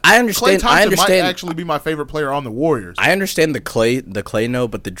do. I Clay understand. Thompson I understand. might actually be my favorite player on the Warriors. I understand the Clay no,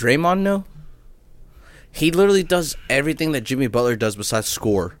 but the Draymond no. He literally does everything that Jimmy Butler does besides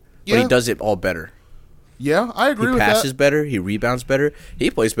score, but Yeah. he does it all better. Yeah, I agree He with passes that. better. He rebounds better.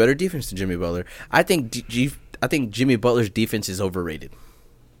 He plays better defense than Jimmy Butler. I think I think Jimmy Butler's defense is overrated.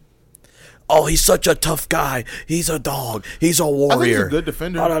 Oh, he's such a tough guy. He's a dog. He's a warrior. I think he's a good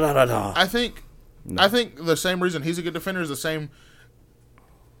defender. No. I think the same reason he's a good defender is the same.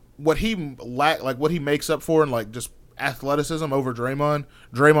 What he what he makes up for in like just athleticism over Draymond.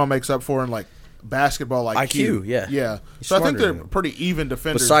 Draymond makes up for in like basketball IQ, yeah. yeah. He's So I think smarter they're than him. pretty even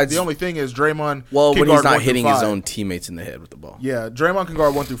defenders. Besides- the only thing is Draymond. Well, can when he's guard not 1 through hitting his 5. own teammates in the head with the ball. Yeah, Draymond can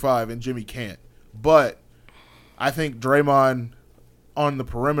guard 1 through 5, and Jimmy can't. But I think Draymond on the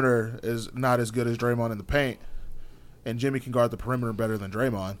perimeter is not as good as Draymond in the paint, and Jimmy can guard the perimeter better than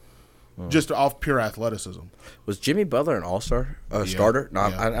Draymond, just off pure athleticism. Was Jimmy Butler an all-star? Starter? No,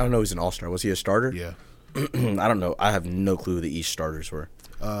 yeah. I don't know he's an all-star. Was he a starter? Yeah. I don't know. I have no clue who the East starters were.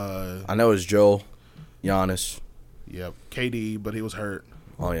 Uh, I know it was Joel, Giannis. yeah, KD, but he was hurt.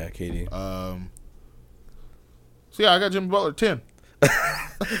 Oh, yeah, KD. So yeah, I got Jimmy Butler 10.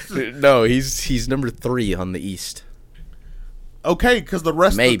 No, he's number 3 on the East. Okay, because the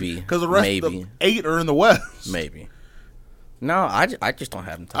rest Maybe. because the rest of Maybe. the 8 are in the West. Maybe. No, I just don't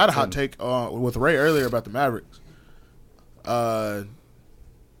have him. I had a hot take with Ray earlier about the Mavericks.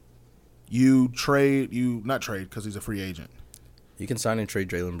 Not trade because he's a free agent. You can sign and trade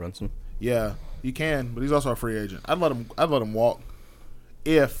Jalen Brunson. Yeah, you can, but he's also a free agent. I'd let him walk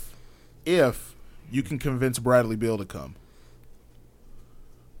if you can convince Bradley Beal to come.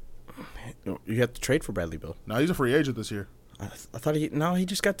 You have to trade for Bradley Beal. No, he's a free agent this year. I thought he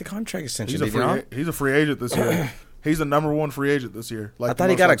just got the contract extension. He's a free agent this year. He's the number 1 free agent this year. I thought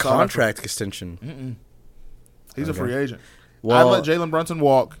he got a contract extension. He's a free agent. Well, I'd let Jalen Brunson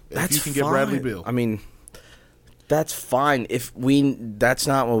walk if That's you can get fine. Bradley Beal. I mean, that's fine. That's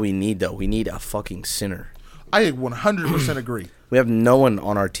not what we need though. We need a fucking center. I 100% agree. We have no one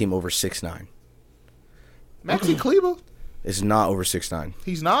on our team over 6'9". Maxi Kleber, Is not over 6'9".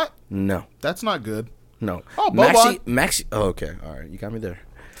 he's not. No, That's not good. no. Oh, Boban. Maxi. Oh, okay, all right. You got me there.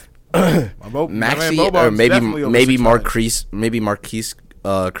 My man Maxi Boban's or definitely over maybe 6'9". Marquise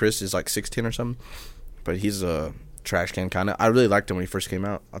Chris is like 6'10" or something, but he's a trash can kind of. I really liked him when he first came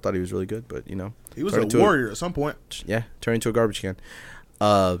out. I thought he was really good, but He was turned a into warrior at some point. turned into a garbage can.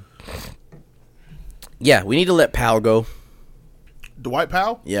 Yeah, we need to let Powell go. Dwight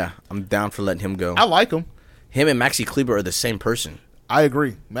Powell, Yeah, I'm down for letting him go. I like him. Him and Maxi Kleber are the same person I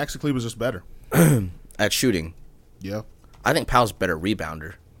agree. Maxi Kleber's just better. at shooting. Yeah. I think Powell's a better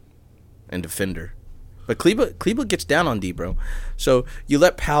rebounder and defender. But Kleber gets down on D, bro. So you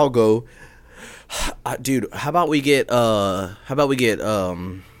let Powell go. Dude, how about we get So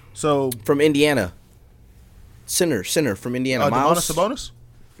from Indiana. Center from Indiana. Miles. Domantas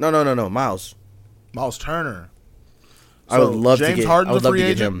Sabonis, No, Miles. Miles Turner. I would love James to get Harden's I would a love free to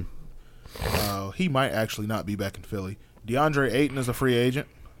get agent. him. He might actually not be back in Philly. DeAndre Ayton is a free agent.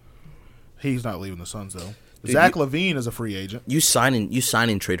 He's not leaving the Suns though. Dude, Zach LaVine is a free agent. You sign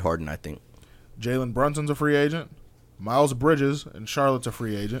and trade Harden, I think. Jalen Brunson's a free agent. Miles Bridges in Charlotte's a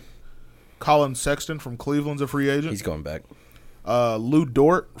free agent. Colin Sexton from Cleveland's a free agent. He's going back. Lou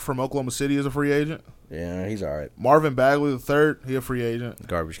Dort from Oklahoma City is a free agent. Yeah, he's all right. Marvin Bagley III, he a free agent.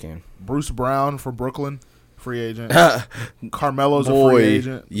 Garbage can. Bruce Brown from Brooklyn, free agent. Carmelo's a Boy, free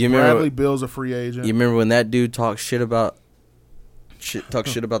agent. you remember- Bradley Beal's a free agent. You remember when that dude talked shit about talk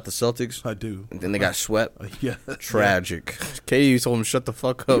shit about the Celtics? I do. And then they got swept. Yeah. Tragic. KU told him shut the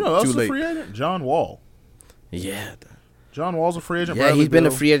fuck up. You know, Too else a late. free agent? John Wall. Yeah. John Wall's a free agent. Yeah, Bradley he's been a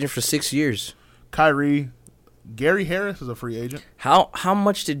Beal, free agent for 6 years. Kyrie. Gary Harris is a free agent. How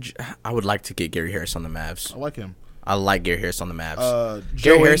much I would like to get Gary Harris on the Mavs. I like him. I like Gary Harris on the Mavs.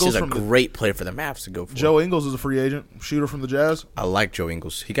 Joe Gary Harris Ingles is a from the- great player for the Mavs to go for. Joe Ingles is a free agent. Shooter from the Jazz. I like Joe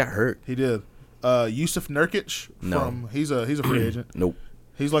Ingles. He got hurt. He did. Yusuf Nurkic. No. He's a free agent. Nope.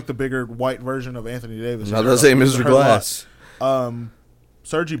 He's like the bigger white version of Anthony Davis. Not the same as Mr. Glass.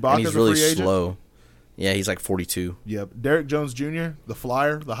 Serge And Ibaka's he's a really free agent. slow. Yeah, he's like 42. Yep. Derek Jones Jr., the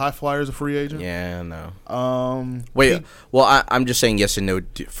flyer, the high flyer, is a free agent. Yeah, no. Wait. Well, I'm just saying yes and no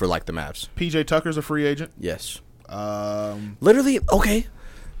for like the Mavs. PJ Tucker's a free agent. Yes. The Literally, okay.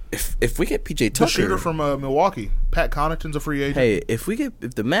 If we get PJ Tucker, shooter from Milwaukee, Pat Connaughton's a free agent. hey, if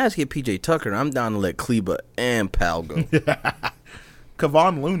the Mavs get PJ Tucker, I'm down to let Kleba and Powell go.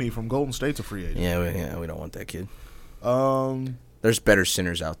 Kevon Looney from Golden State's a free agent. yeah, we don't want that kid. Um, There's better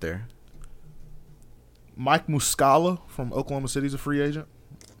centers out there. Mike Muscala from Oklahoma City's a free agent.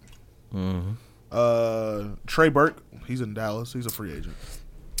 Mm-hmm. Trey Burke, he's in Dallas. He's a free agent.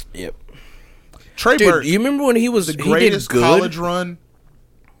 Yep. Trey Dude, Burke, you remember when he the did greatest good? college run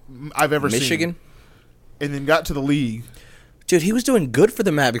I've ever Michigan? seen. And then got to the league. Dude, he was doing good for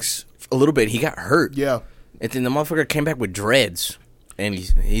the Mavericks a little bit. He got hurt. Yeah. And then the motherfucker came back with dreads. And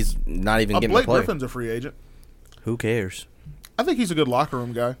he's not even getting Blake to play. Griffin's a free agent. Who cares? I think he's a good locker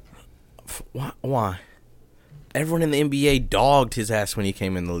room guy. Why? Everyone in the NBA dogged his ass when he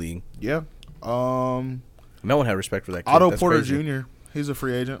came in the league. Yeah. No one had respect for that kid. Otto That's Porter crazy. Jr., he's a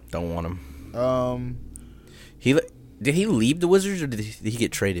free agent. Don't want him. Did he leave the Wizards or did he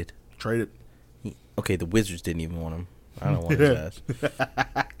get traded? Traded. Okay, the Wizards didn't even want him. I don't want his ass.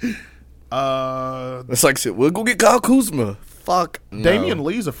 It's like, we'll go get Kyle Kuzma. Fuck. No. Damian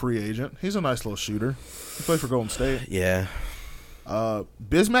Lee's a free agent. He's a nice little shooter. He plays for Golden State. Yeah.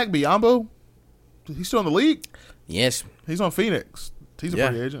 Bismack Biyombo, he's still in the league. Yes. He's on Phoenix. He's a Yeah.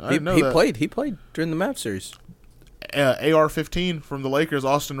 free agent. I didn't know that. He played during the Mavs series. AR-15 from the Lakers,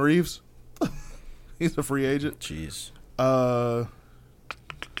 Austin Reeves. He's a free agent. Jeez.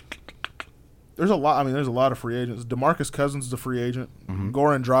 There's a lot. I mean, there's a lot of free agents. DeMarcus Cousins is a free agent. Mm-hmm.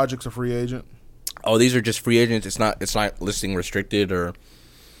 Goran Dragic's a free agent. Oh, these are just free agents. It's not listing restricted or.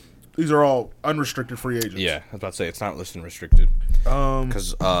 These are all unrestricted free agents. Yeah, I was about to say it's not listing restricted.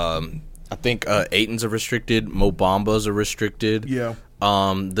 Because I think Ayton's a restricted. Mo Bamba's a restricted. yeah,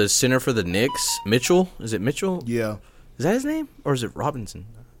 The center for the Knicks, Mitchell. Is it Mitchell? yeah. Is that his name or is it Robinson?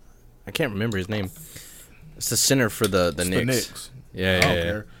 I can't remember his name. It's the center for the Knicks. The Knicks. Yeah, I don't yeah.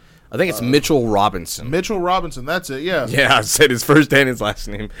 care. I think it's Mitchell Robinson. Mitchell Robinson. That's it. Yeah. Yeah, I said his first and his last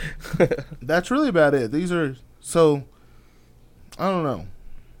name. That's really about it. These are so. I don't know.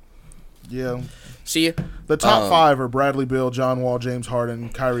 Yeah. See, The top five are Bradley Beal, John Wall, James Harden,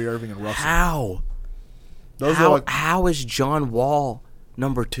 Kyrie Irving, and Russell. how? Those are like How is John Wall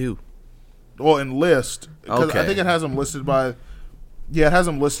number 2? well in list. 'Cause Okay. I think it has them listed by. Yeah, it has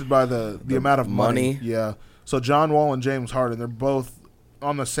them listed by the amount of money. money? Yeah. So John Wall and James Harden, they're both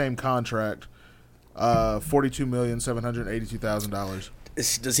on the same contract. $42,782,000.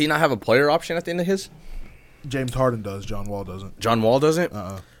 Does he not have a player option at the end of his? James Harden does. John Wall doesn't. John Wall doesn't?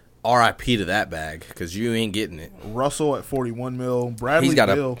 R.I.P. to that bag because you ain't getting it. Russell at $41 million. Bradley He's got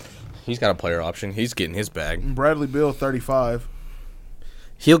Beal. He's got a player option. He's getting his bag. Bradley Beal $35.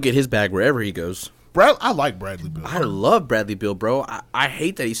 He'll get his bag wherever he goes. I like Bradley Beal. I love Bradley Beal, bro. I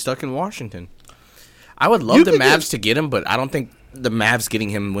hate that he's stuck in Washington. I would love You the could Mavs get- to get him, but I don't think the Mavs getting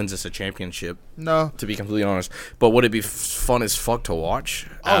him wins us a championship, No. to be completely honest. But would it be fun as fuck to watch?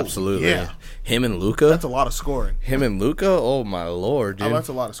 Oh, Absolutely. yeah. Him and Luca. That's a lot of scoring. Oh my lord, dude. Oh, that's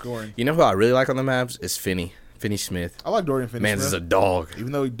a lot of scoring. You know who I really like on the Mavs is Finney Smith. I like Dorian Man, this is a dog.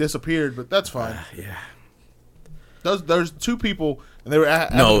 even though he disappeared, but that's fine. Yeah. There's two people, and they were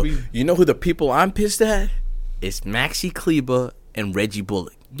No, you know who the people I'm pissed at? It's Maxi Kleba and Reggie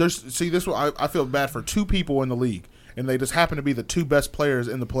Bullock. This one I feel bad for two people in the league, and they just happen to be the two best players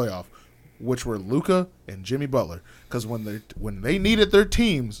in the playoff, which were Luka and Jimmy Butler. Because when they needed their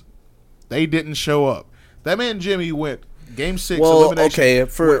teams, they didn't show up. That man Jimmy went Game 6 Well, elimination. okay,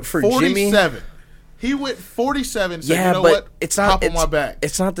 for 47. Jimmy, He went 47. Said, yeah, you know but what? it's not. Hop on It's, my back.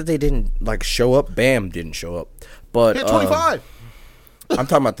 it's not that they didn't like show up. Bam didn't show up, but He had 25. I'm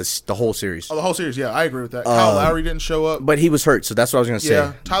talking about the whole series. Oh, the whole series. Yeah, I agree with that. Kyle Lowry didn't show up. But he was hurt, so that's what I was gonna say.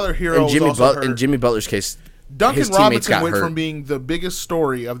 Yeah, Tyler Hero was also hurt. In Jimmy Butler's case, Duncan his teammates Robinson got went hurt. from being the biggest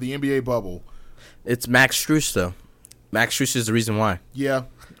story of the NBA bubble. It's Max Strus though. Max Strus is the reason why. Yeah.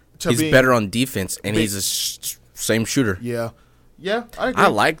 He's better on defense, and big- he's the same shooter. Yeah. Yeah, I agree. I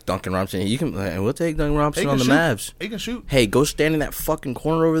like Duncan Robinson. We'll take Duncan Robinson on the shoot. Mavs. He can shoot. Hey, go stand in that fucking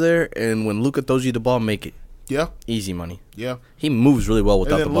corner over there, and when Luka throws you the ball, make it. Yeah, Easy money. yeah. He moves really well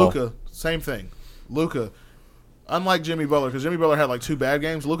without And the then ball. Luka, same thing. Luka, unlike Jimmy Butler, because Jimmy Butler had like 2 bad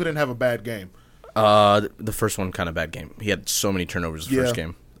games, Luka didn't have a bad game. The first one kind of bad game. He had so many turnovers the first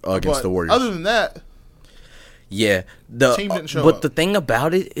game against But the Warriors. Other than that, Yeah, the team didn't show but up. the thing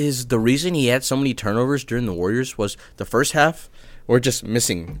about it is the reason he had so many turnovers during the Warriors was the first half we're just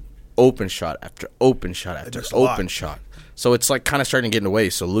missing open shot after open shot after missed a lot. open shot. So it's like kind of starting to get in the way.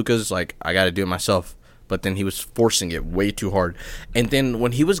 So Luka's like, I got to do it myself. But then he was forcing it way too hard. And then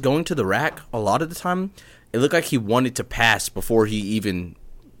when he was going to the rack, a lot of the time, it looked like he wanted to pass before he even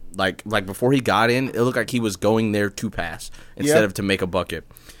like before he got in. It looked like he was going there to pass instead of to make a bucket.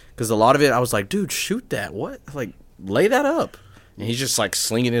 Because a lot of it, I was like, dude, shoot that. What? Like, lay that up. And he's just, like,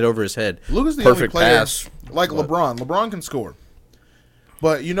 slinging it over his head. Luka's the Perfect only player pass. like LeBron. LeBron can score.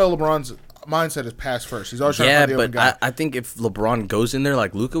 But you know LeBron's mindset is pass first. He's always trying to Yeah, find the open but guy. I think if LeBron goes in there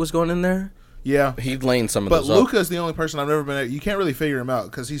like Luka was going in there, Yeah. he'd lane some of But those Luka up. is the only person I've never been at. You can't really figure him out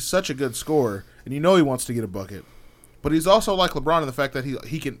because he's such a good scorer, and you know he wants to get a bucket. But he's also like LeBron in the fact that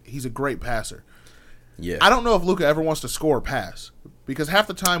he's a great passer. Yeah. I don't know if Luka ever wants to score or pass because half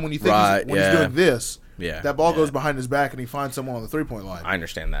the time when you think Right, he's yeah. doing this, Yeah, that ball yeah. goes behind his back and he finds someone on the 3-point line. I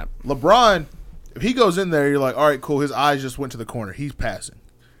understand that. LeBron, if he goes in there, you're like, all right, cool. His eyes just went to the corner. He's passing.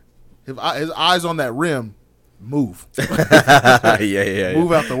 If his eyes on that rim, move. yeah.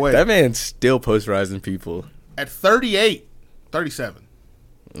 Move out the way. That man's still posterizing people. At 38, 37.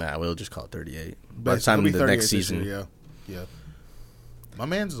 Nah, we'll just call it 38. By the Best- time he'll be the 38 next this season. year, yeah. My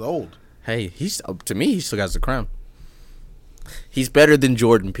man's is old. Hey, to me, he still got the crown. He's better than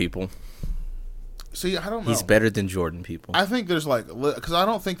Jordan, people. See, I don't know. He's better than Jordan, people. I think there's because I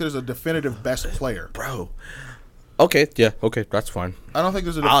don't think there's a definitive best player. Bro. Okay, yeah, okay, that's fine. I don't think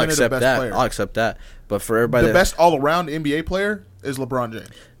there's a I'll definitive accept best that. player. I'll accept that. But for everybody The best all-around NBA player is LeBron James.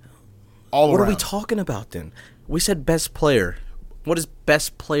 All what around. are we talking about then? We said best player. What does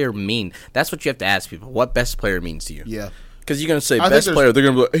best player mean? That's what you have to ask people. What best player means to you? Yeah. Because you're going to say I think best there's- player. They're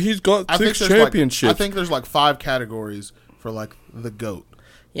going to be like, he's got I think 6 there's championships. I think there's like 5 categories for like the GOAT.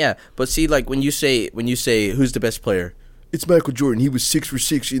 Yeah, but see, like when you say who's the best player, it's Michael Jordan. He was 6 for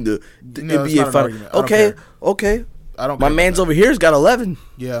 6 in the No, it's NBA not an final. argument. I don't Okay, care. okay. I don't My care about man's that. over here's got 11,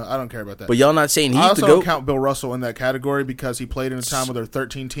 Yeah, I don't care about that. but y'all not saying I he's also the don't GOAT. count Bill Russell in that category because he played in a time where there were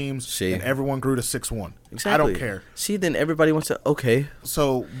 13 teams See. and everyone grew to 6'1". Exactly. I don't care. See, then everybody wants to. Okay,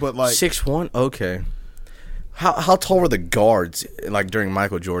 So, but like 6'1". Okay. How tall were the guards like during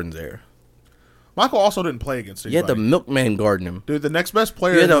Michael Jordan's era? Michael also didn't play against You had anybody. the milkman guarding him. Dude, the next best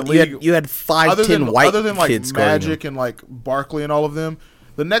player You in had, the you league, had, you had 5'10" white other than like kids guarding him. Magic and like Barkley and all of them,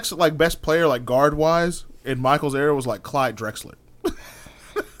 the next like best player like guard wise in Michael's era was like Clyde Drexler.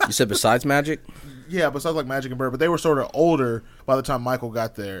 You said besides Magic? Yeah, besides like Magic and Bird, but they were sort of older by the time Michael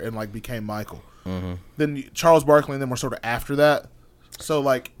got there and like became Michael. Mm-hmm. Then Charles Barkley and them were sort of after that. So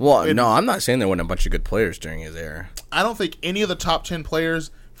like, Well, in- no, I'm not saying there weren't a bunch of good players during his era. I don't think any of the top 10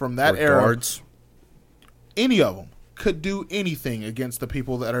 players from that Or era, guards. any of them, could do anything against the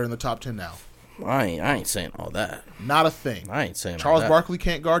people that are in the top 10 now. I ain't saying all that. Not a thing. I ain't saying all Charles that. Barkley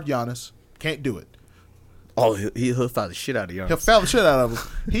can't guard Giannis. Can't do it. Oh, he'll foul the shit out of you. He'll foul the shit out of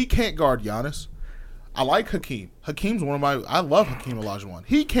him. He can't guard Giannis. I like Hakeem. Hakeem's one of my. I love Hakeem Olajuwon.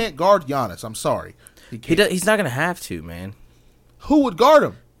 He can't guard Giannis. I'm sorry. He can't. He's not gonna have to, man. Who would guard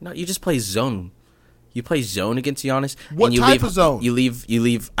him? No, you just play zone. You play zone against Giannis. What and you type leave, of zone? You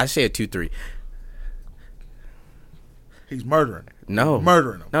leave. I say a 2-3. He's murdering. No,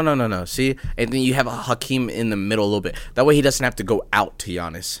 Murdering him. No. See, and then you have a Hakeem in the middle a little bit. That way he doesn't have to go out to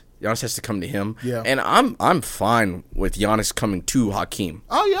Giannis. Giannis has to come to him. Yeah. And I'm fine with Giannis coming to Hakeem.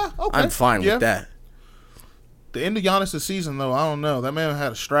 Oh yeah. Okay. I'm fine Yeah. with that. The end of Giannis' season, though, I don't know. That man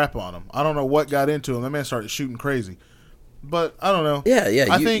had a strap on him. I don't know what got into him. That man started shooting crazy. But I don't know. Yeah.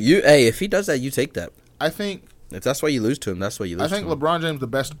 I think. Hey, if he does that, you take that. I think. If that's why you lose to him, that's why you lose. I think to him. LeBron James is the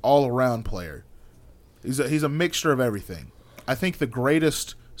best all-around player. He's a mixture of everything. I think the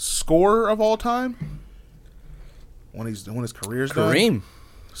greatest scorer of all time, when his career's done. Kareem,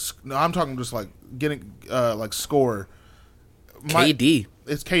 No, I'm talking just like getting like score. KD.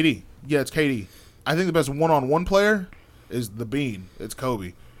 It's KD. Yeah, it's KD. I think the best one-on-one player is the Bean. It's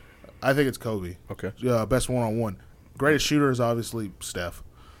Kobe. I think it's Kobe. Okay. Best one-on-one. Greatest shooter is obviously Steph.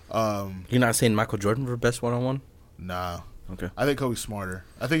 You're not saying Michael Jordan for best one-on-one? Nah. Okay. I think Kobe's smarter.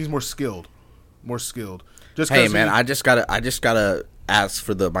 I think he's more skilled. Just Hey 'cause man, I just gotta ask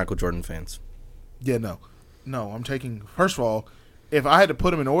for the Michael Jordan fans. Yeah, no. I'm taking. First of all, if I had to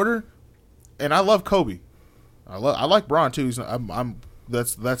put him in order, and I love Kobe, I like Bron too.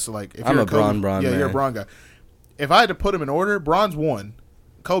 That's like if I'm you're a Bron yeah, man. you're a Bron guy. If I had to put him in order, Bron's 1,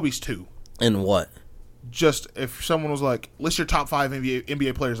 Kobe's 2. In what? Just if someone was like, list your top 5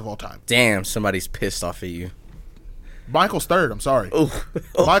 NBA players of all time. Damn, somebody's pissed off at you. Michael's 3rd. I'm sorry. Ooh.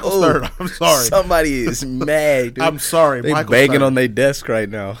 Michael's Ooh. 3rd. I'm sorry. Somebody is mad, dude. I'm sorry. They Michael's banging 3rd. on their desk right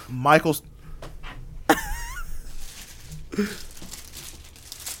now. Michael's.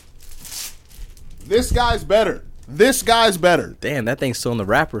 This guy's better. This guy's better. Damn, that thing's still in the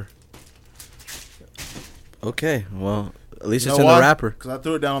wrapper. Okay, well, at least You it's know in the why? wrapper. Because I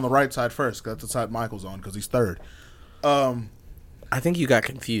threw it down on the right side first. 'Cause that's the side Michael's on because he's 3rd. I think you got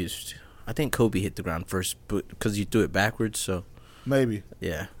confused. I think Kobe hit the ground first, but because you threw it backwards. So Maybe.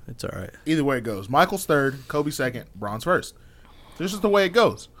 yeah, it's all right. Either way it goes. Michael's 3rd, Kobe 2nd, Bron's 1st. This is the way it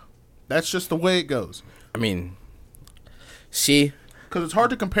goes. That's just the way it goes. I mean, see, Because it's hard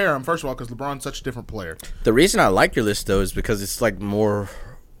to compare them, first of all, because LeBron's such a different player. the reason I like your list though is because it's like more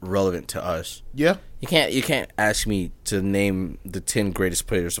relevant to us. Yeah. You can't ask me to name the 10 greatest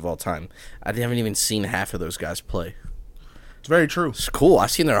players of all time. I haven't even seen half of those guys play. It's very true. It's cool.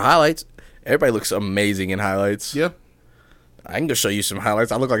 I've seen their highlights. Everybody looks amazing in highlights. Yeah. I can just show you some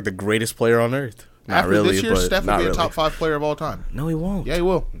highlights. I look like the greatest player on earth. Not After really, this year, but Steph will not be really. a top 5 player of all time. No, he won't. Yeah, he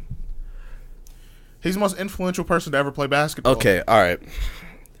will. He's the most influential person to ever play basketball. Okay, all right.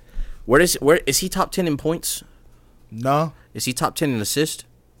 Where is he top 10 in points? No. Is he top 10 in assists?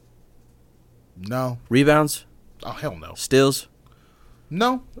 No. Rebounds? Oh, hell no. Steals?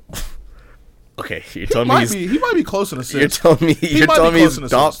 No. Okay, you're He telling me might be close in you're assists. telling me He might be he's close in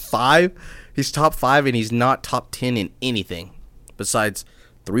top assists. 5? He's top 5 and he's not top 10 in anything besides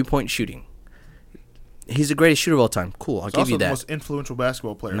 3-point shooting. He's the greatest shooter of all time. Cool, I'll He's give also you the that. most influential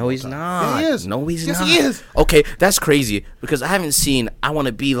basketball player. of No, all he's time. not. Yeah, he is. No, he's yes, not. he is. Okay, that's crazy because I haven't seen I Want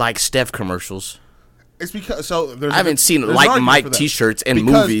to Be Like Steph commercials. It's because there's I haven't seen there's an Like argument Mike for that. T-shirts and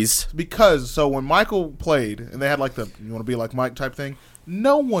Because- movies. Because when Michael played and they had like the you want to be like Mike type thing,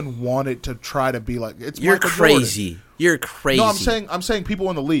 no one wanted to try to be like it's. You're Michael crazy. Jordan. You're crazy. No, I'm saying people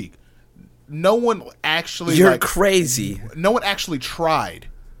in the league. No one actually. You're like, crazy. No one actually tried,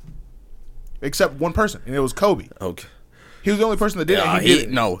 except one person, and it was Kobe. Okay. He was the only person that did it. And he did it.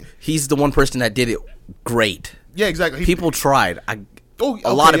 No, he's the one person that did it great. Yeah, exactly. People tried.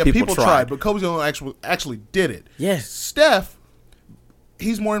 A lot of people tried. but Kobe's the only one actually did it. Yes. Steph,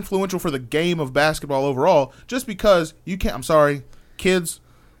 he's more influential for the game of basketball overall, just because you can't. I'm sorry, kids,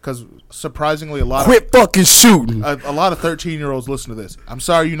 because surprisingly a lot Quit fucking shooting. of a lot of 13-year-olds listen to this. I'm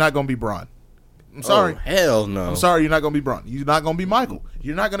sorry, you're not going to be Bron. I'm sorry. Oh, hell no. I'm sorry, you're not going to be Bron. You're not going to be Michael.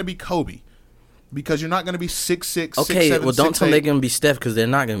 You're not going to be Kobe, because you're not going to be 6'6". Okay, 6'7", well, don't tell 6'8". me they're going to be Steph because they're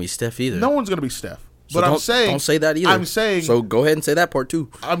not going to be Steph either. No one's going to be Steph. So But I'm don't- saying, don't say that either. I'm saying, So go ahead and say that part too.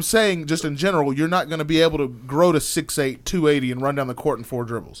 I'm saying, just in general, you're not going to be able to grow to 6'8", 280, and run down the court in 4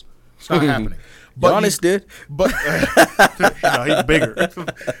 dribbles. It's not happening. Giannis did. But he's bigger.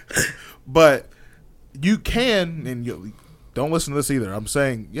 But you can, and you don't listen to this either. I'm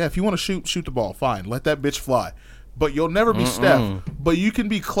saying, yeah, if you want to shoot the ball, fine. Let that bitch fly. But you'll never be Steph. But you can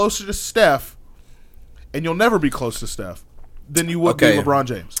be closer to Steph, and you'll never be close to Steph than you would Okay. be LeBron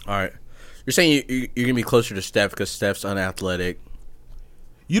James. All right. You're saying you're going to be closer to Steph because Steph's unathletic.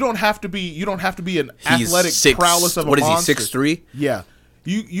 You don't have to be. You don't have to be an He's athletic prowess of a what is monster. he, 6'3"? Yeah,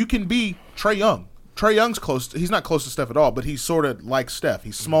 you can be Trae Young. Trae Young's close. He's not close to Steph at all, but he's sort of like Steph.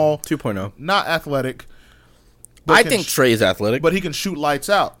 He's small, 2.0. not athletic. but I can think sh- Trey's athletic. but he can shoot lights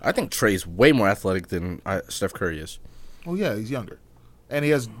out. I think Trey's way more athletic than Steph Curry is. Well, yeah, he's younger, and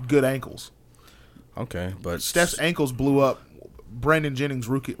he has good ankles. Okay, but Steph's ankles blew up. Brandon Jennings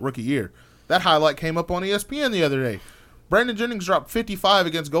rookie year. That highlight came up on ESPN the other day. Brandon Jennings dropped 55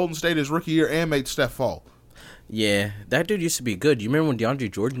 against Golden State his rookie year and made Steph fall. yeah, that dude used to be good. You remember when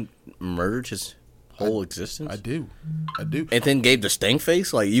DeAndre Jordan murdered his whole existence? I do. And then gave the stank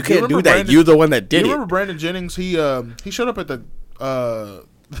face? Like, you Do you can't do remember that. Brandon- You're the one that did you it. remember Brandon Jennings? He showed up at the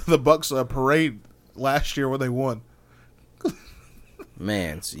the Bucks parade last year when they won.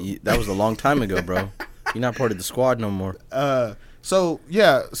 Man, that was a long time ago, bro. You're not part of the squad no more. So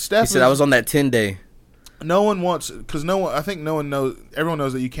yeah, Steph. He said I was on that 10-day. No one wants because no one. I think no one knows. Everyone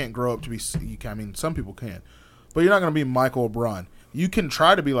knows that you can't grow up to be. You can, I mean, some people can, but you're not going to be Michael or Bron. You can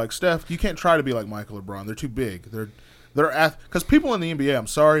try to be like Steph. You can't try to be like Michael or Bron. They're too big. They're because people in the NBA. I'm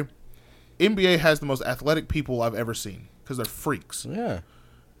sorry, NBA has the most athletic people I've ever seen because they're freaks. Yeah.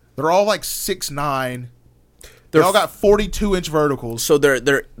 They're all like 6'9". They They're all got 42-inch verticals. So they're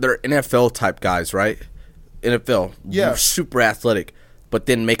NFL type guys, right? NFL. Yeah. Super athletic, but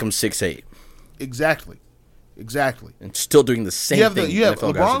then make them 6'8". Exactly. And still doing the same thing. You have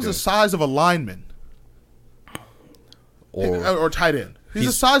NFL guys are LeBron's doing. the size of a lineman. or tight end. He's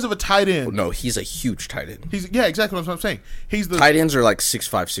the size of a tight end. no, he's a huge tight end. Exactly what I'm saying. He's the Tight ends are like 6'5",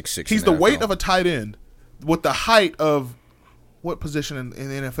 6'6". He's the weight of a tight end with the height of what position in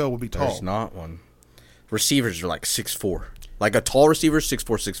the NFL would be tall? There's not one. Receivers are like 6'4". Like a tall receiver, 6'4",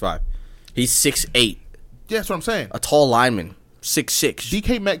 6'5". He's 6'8". Yeah, that's what I'm saying. A tall lineman, 6'6".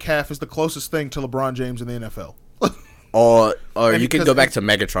 DK Metcalf is the closest thing to LeBron James in the NFL. Or And you could because go back to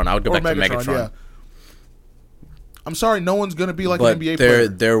Megatron. I would go Or back to Megatron. yeah. I'm sorry, no one's going to be like But an NBA player.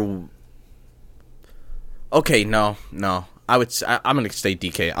 they're okay. No. I'm gonna stay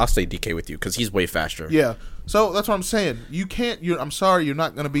DK. I'll stay DK with you because he's way faster. Yeah. So that's what I'm saying. You can't. I'm sorry, you're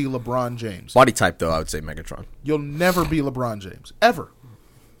not going to be LeBron James. Body type though, I would say Megatron. You'll never be LeBron James ever.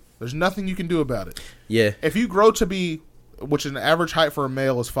 There's nothing you can do about it. Yeah. If you grow to be, which an average height for a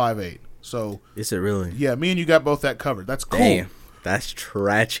male is 5'8". So Is it really? yeah, me and you got both that covered. That's cool. Damn, that's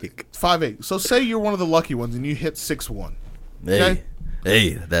tragic. 5'8". So say you're one of the lucky ones and you hit 6'1".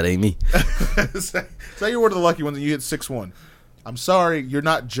 Hey, that ain't me. say you're one of the lucky ones and you hit 6'1". I'm sorry, you're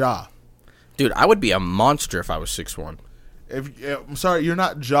not Ja. Dude, I would be a monster if I was 6'1". I'm sorry, you're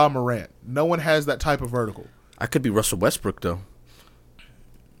not Ja Morant. No one has that type of vertical. I could be Russell Westbrook though.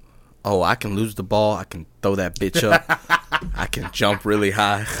 Oh, I can lose the ball. I can throw that bitch up. I can jump really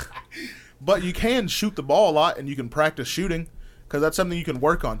high. But you can shoot the ball a lot, and you can practice shooting because that's something you can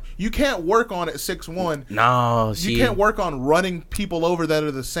work on. You can't work on at 6'1". No, see. You can't work on running people over that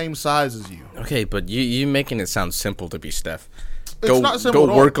are the same size as you. Okay, but you making it sound simple to be Steph. It's not simple at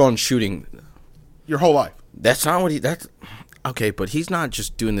Go all. work on shooting. Your whole life. That's not what that's okay, but he's not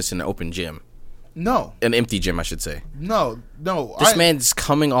just doing this in an open gym. No. An empty gym, I should say. No. This man's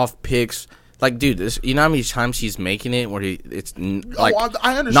coming off picks. Like, dude, you know how many times he's making it where it's like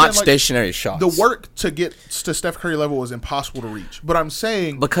I understand, not like, stationary shots. The work to get to Steph Curry level was impossible to reach. But I'm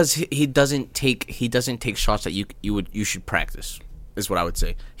saying because he doesn't take shots that you should practice. Is what I would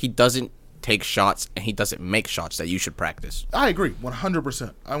say. He doesn't take shots and he doesn't make shots that you should practice. I agree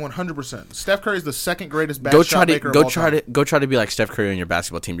 100%. 100%. Steph Curry is the second greatest shot maker of all time. Go try to be like Steph Curry on your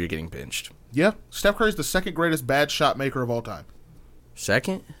basketball team. You're getting benched. Yeah, Steph Curry is the second greatest bad shot maker of all time.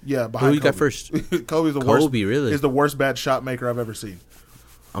 Second? Yeah, behind Who you Kobe. got first? Kobe's the worst. Kobe, really? Is the worst bad shot maker I've ever seen.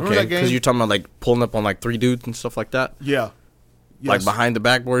 Remember Okay, that game? because you're talking about like pulling up on like 3 dudes and stuff like that. Yeah. Like Yes. behind the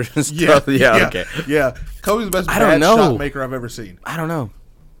backboard and Yeah. stuff. Yeah. Okay. Yeah. Kobe's the best I don't bad know. shot maker I've ever seen. I don't know.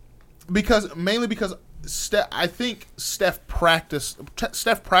 Mainly because I think Steph practices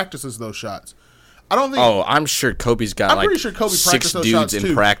those shots. I don't think. Oh, I'm sure Kobe's got I'm like pretty sure Kobe 6 practiced those dudes shots in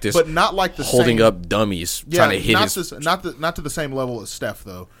too, practice, but not like the holding same, up dummies trying to hit his. not to the same level as Steph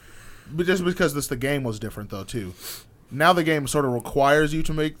though, but just because the game was different though too. Now the game sort of requires you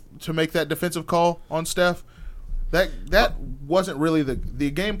to make that defensive call on Steph. That wasn't really the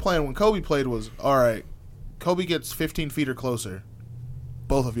game plan when Kobe played was all right. Kobe gets 15 feet or closer.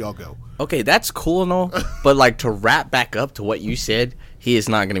 Both of y'all go. Okay, that's cool and all, but like to wrap back up to what you said, he is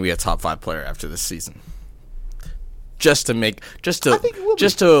not going to be a top 5 player after this season. Just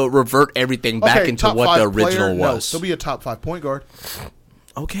to revert everything back into top what 5 the original player, was. No, he'll be a top 5 point guard.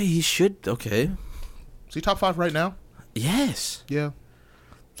 Okay, he should. Okay, Is he top 5 right now? yes. Yeah.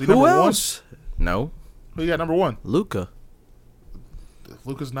 Is he Who number else? No, 1? Who you got number 1? Luka.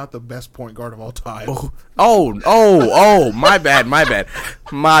 Luka's not the best point guard of all time. Oh, my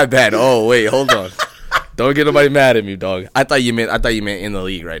bad. Oh, wait, hold on. Don't get nobody mad at me, dog. I thought you meant in the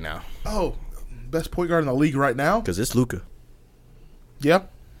league right now. Oh, best point guard in the league right now? Because it's Luka. Yeah.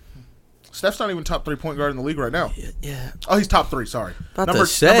 Steph's not even top 3 point guard in the league right now. Yeah. Oh, he's top 3, sorry. About Number to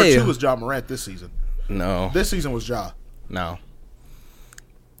say. 2 was Ja Morant this season. No. This season was Ja. No.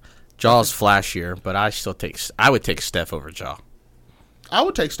 Jaw's flashier, but I would take Steph over Jaw. I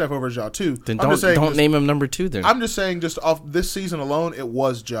would take Steph over Ja too. Then I'm just saying don't name him number 2 then. I'm just saying just off this season alone, it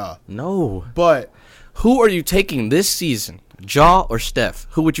was Ja. No. But Who are you taking this season? Jaw or Steph?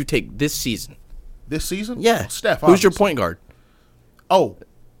 Who would you take this season? this season? Yeah. Steph. Who's your obviously. point guard? Oh.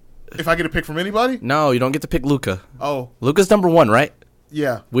 If I get a pick from anybody? No, you don't get to pick Luka. Oh, Luka's number 1, right?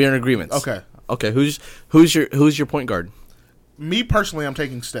 yeah. We're in agreement. Okay. Okay, who's your point guard? Me personally, I'm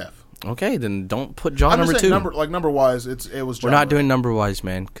taking Steph. Okay, then don't put Jaw I'm number just 2. saying number wise, it was Ja. We're not doing number wise,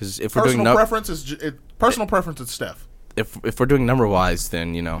 man, cuz if we're personal doing preference is personal preference is Steph. if we're doing number wise,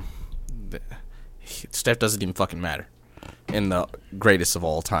 then Steph doesn't even fucking matter in the greatest of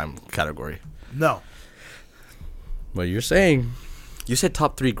all time category. No. But you said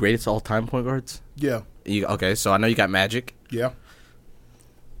top 3 greatest all time point guards? Yeah. Okay, so I know you got Magic. Yeah.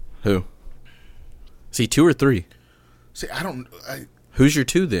 Who? Is he 2 or 3? See, Who's your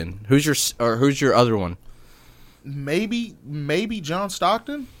 2 then? Who's your other one? maybe John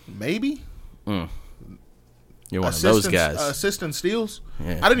Stockton? Maybe. You're one of those Assistance- guys. Assist and steals.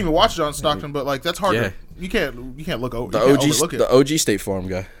 Yeah. I didn't even watch John Stockton, but like that's hard. Yeah. You can't look over. the you can't OG, overlook it. the OG State Farm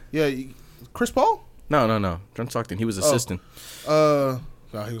guy. Yeah, Chris Paul. No. John Stockton. He was assistant. No,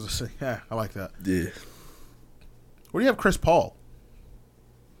 he was yeah, I like that. Yeah. Where do you have Chris Paul?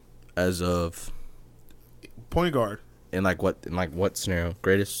 As of Point guard. in like what scenario?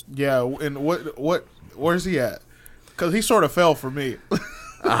 Greatest. Yeah, and where's he at? Because he sort of fell for me.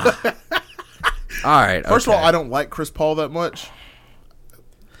 All right. First of okay. all, I don't like Chris Paul that much.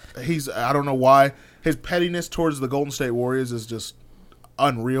 I don't know why. His pettiness towards the Golden State Warriors is just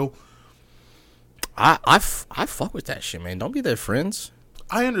unreal. I fuck with that shit, man. Don't be their friends.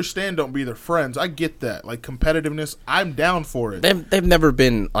 I understand don't be their friends. I get that. Like competitiveness, I'm down for it. They've never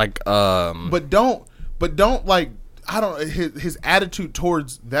been like But don't like his attitude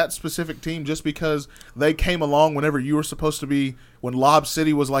towards that specific team just because they came along whenever you were supposed to be when Lob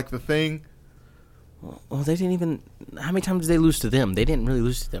City was like the thing. Well, they didn't even. How many times did they lose to them? They didn't really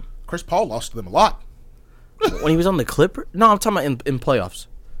lose to them. Chris Paul lost to them a lot. When he was on the Clippers? No, I'm talking about in playoffs.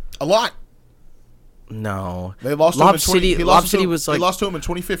 A lot. No. They lost Lob to him in 20, City. he Lob lost City to him, was like. he lost to him in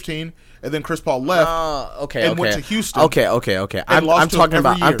 2015, and then Chris Paul left. Okay. and went to Houston. Okay. I'm lost to him talking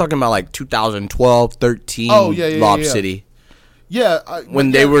about. every I'm year. talking about like 2012, 13. Oh, yeah, Lob yeah. City. Yeah,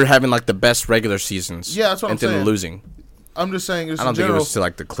 When they were having like the best regular seasons. Yeah, that's what I'm and then saying. losing. I'm just saying. I don't think it was to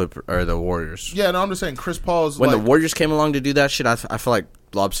like the Clipper or the Warriors. Yeah, no, I'm just saying. Chris Paul's When like, the Warriors came along to do that shit, I feel like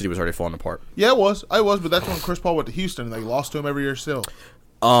Lob City was already falling apart. yeah, it was, but that's when Chris Paul went to Houston and they lost to him every year still.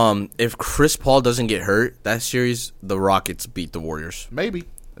 If Chris Paul doesn't get hurt that series, the Rockets beat the Warriors. Maybe,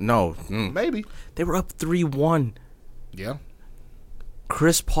 No, maybe. they were up 3-1. Yeah,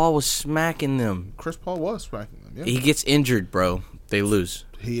 Chris Paul was smacking them. Chris Paul was smacking them. Yeah, He gets injured, bro. They lose.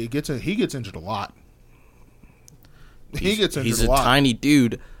 he gets injured a lot. He gets injured He's a a lot. tiny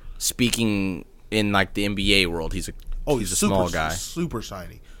dude. Speaking in like the NBA world, he's a he's a super, small guy. super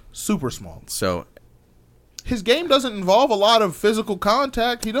tiny, super small. So His game doesn't involve a lot of physical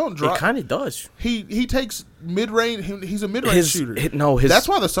contact. He don't it drop. kind of does. He takes mid range. He's a mid range His- shooter. his- that's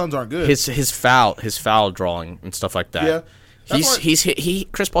why the Suns aren't good. His foul drawing and stuff like that. Yeah. That's why-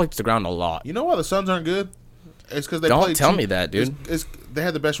 Chris Paul hits the ground a lot. You know why the Suns aren't good? It's because they Don't played tell me that, dude. They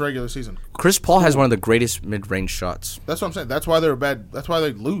had the best regular season. Chris Paul has one of the greatest mid-range shots. That's what I'm saying. That's why they're bad. That's why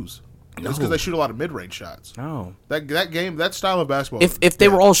they lose. It's No. because they shoot a lot of mid range shots. No. That game, that style of basketball. If they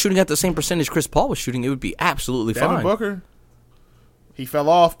were all shooting at the same percentage Chris Paul was shooting, it would be absolutely Devin fine. Booker, he fell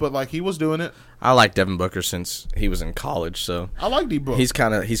off, but like he was doing it. I like Devin Booker since he was in college, so I like D Book. he's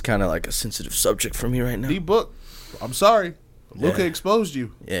kind of like a sensitive subject for me right now. D Book. I'm sorry, Luka Yeah. exposed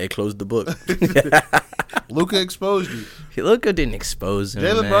you. Yeah, he closed the book. Luka exposed you. Luka didn't expose him.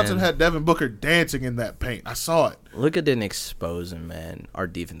 Jalen man. Brunson had Devin Booker dancing in that paint. I saw it. Luka didn't expose him, man. Our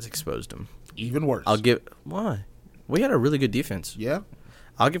defense exposed him. Even worse. Why? We had a really good defense. Yeah.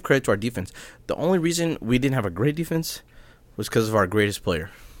 I'll give credit to our defense. The only reason we didn't have a great defense was because of our greatest player.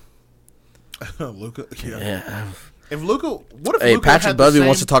 Luka. Yeah. Yeah. If Luka, what if Hey, Luka Patrick had the Bubby same,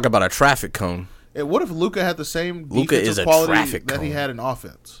 wants to talk about a traffic cone. What if Luka had the same Luka defensive is a quality traffic that he cone. had in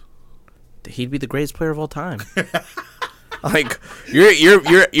offense? He'd be the greatest player of all time. Like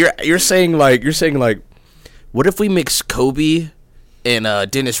you're saying like what if we mix Kobe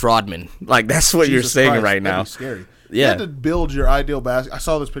and Dennis Rodman? Like that's what you're Jesus saying Christ, right that'd now. be scary. Yeah. You had to build your ideal basket. I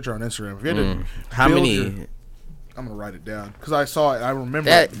saw this picture on Instagram. If you had to How build many? your- I'm gonna write it down because I saw it. I remember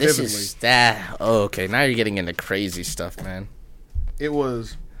That it this vividly. is that. Oh, okay, now you're getting into crazy stuff, man. It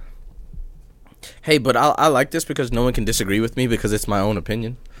was. Hey, but I like this because no one can disagree with me because it's my own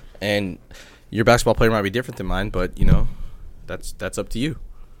opinion, and your basketball player might be different than mine, but you know, that's up to you.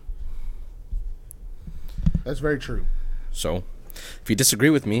 That's very true. So, if you disagree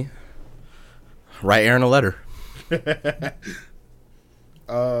with me, write Aaron a letter.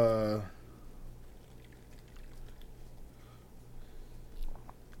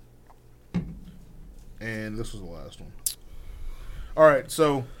 And this was the last one. All right,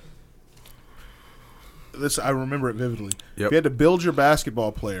 so this I remember it vividly. Yep. If you had to build your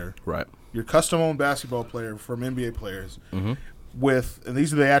basketball player, Right. your custom-owned basketball player from NBA players, Mm-hmm. with, and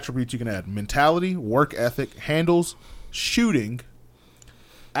these are the attributes you can add: mentality, work ethic, handles, shooting,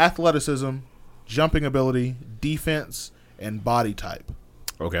 athleticism, jumping ability, defense, and body type.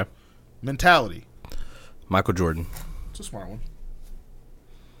 Okay. Mentality. Michael Jordan. It's a smart one.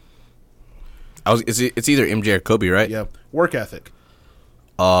 It's either MJ or Kobe, right? Yeah. Work ethic.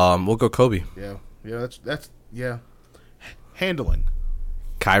 We'll go Kobe. Yeah. Yeah. That's yeah. Handling.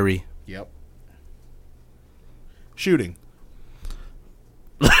 Kyrie. Yep. Shooting.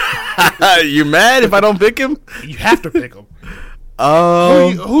 You mad if I don't pick him? You have to pick them.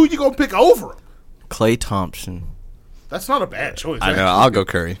 Who you gonna pick over him? Klay Thompson. That's not a bad choice. I know. actually. I'll go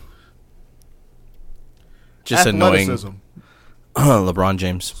Curry. Just annoying. Athleticism. LeBron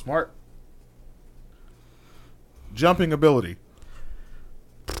James. Smart. Jumping ability.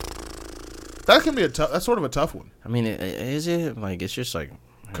 That can be that's sort of a tough one. I mean, is it like it's just like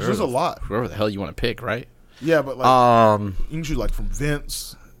Because there's a lot. whoever the hell you want to pick, right? Yeah, but like you can shoot like from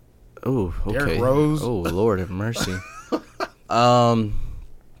Vince. Oh, okay. Derrick Rose. Oh, Lord have mercy. I'm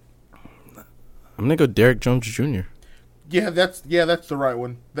gonna go Derrick Jones Jr. Yeah, that's the right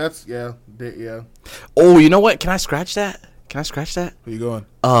one. That's yeah. Oh, you know what? Can I scratch that? Where you going?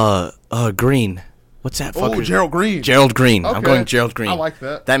 Green. What's that fucker? Oh, Gerald Green. Gerald Green. I'm Okay. going Gerald Green. I like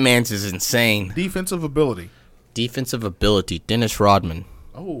that. That man's is insane. Defensive ability. Defensive ability. Dennis Rodman.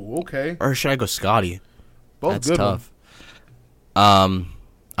 Oh, okay. Or should I go Scotty? Both That's good tough. I'm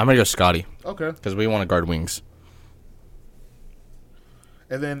gonna go Scotty ones. Okay. because we want to guard wings.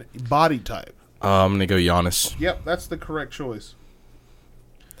 And then body type. I'm gonna go Giannis. Yep, that's the correct choice.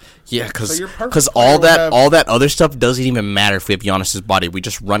 Yeah, So your perfect because player all would have- that other stuff doesn't even matter if we have Giannis's body. We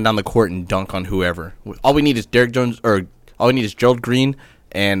just run down the court and dunk on whoever. All we need is Derrick Jones, or all we need is Gerald Green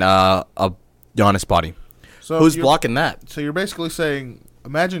and a Giannis body. So Who's you're- blocking that? So you're basically saying,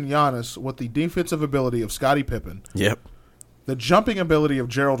 imagine Giannis with the defensive ability of Scottie Pippen, Yep. the jumping ability of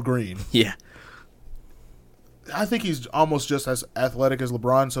Gerald Green. Yeah. I think he's almost just as athletic as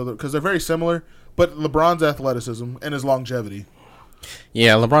LeBron, so because they're very similar. But LeBron's athleticism and his longevity.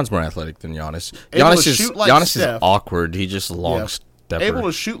 Yeah, LeBron's more athletic than Giannis. Able to Giannis is shoot like Giannis is Steph. awkward. He just long Yeah. stepper. Able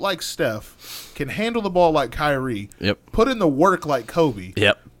to shoot like Steph, can handle the ball like Kyrie, Yep. put in the work like Kobe,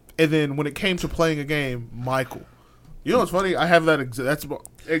 Yep. and then when it came to playing a game, Michael. You know what's funny? I have that. That's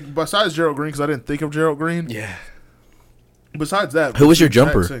besides Gerald Green, because I didn't think of Gerald Green. Yeah. Besides that, Who was your I had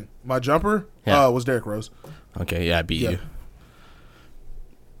jumper? to sing. My jumper Yeah. was Derrick Rose. Okay. Yeah, I beat Yeah. you.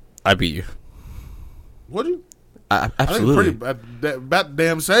 I beat you. Would you? Absolutely. I think pretty about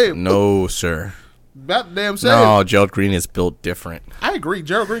damn same. No, sir. About damn same. No, Gerald Green is built different. I agree.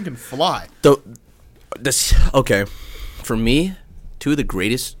 Gerald Green can fly. Okay. For me, two of the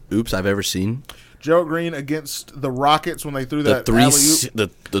greatest oops I've ever seen. Gerald Green against the Rockets when they threw The that three,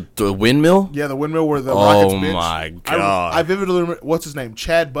 alley-oop. the windmill. Yeah, the windmill where the Oh Rockets bench. my God. I vividly remember, what's his name?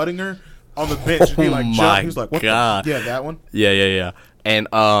 Chad Buttinger on the bench. He like Oh jumped. my He was like, what God. Yeah, that one. Yeah. And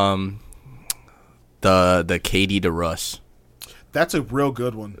the KD to Russ. That's a real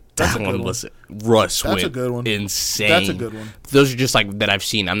good one. That's That a good one one. was Russ. That's a went good one. Insane. That's a good one. Those are just like that I've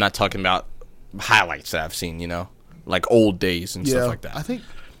seen. I'm not talking about highlights that I've seen. You know, like old days and Yeah, stuff like that. I think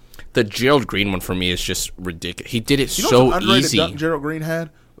The Gerald Green one for me is just ridiculous. He did it you know so what's an underrated easy. dunk Gerald Green had?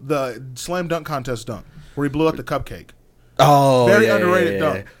 The slam dunk contest dunk where he blew up the cupcake. Oh, Very yeah, underrated yeah,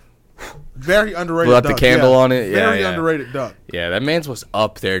 dunk. Very underrated. Blew out the dunk. candle yeah. on it? Yeah, Very yeah. underrated dunk. Yeah, that man's was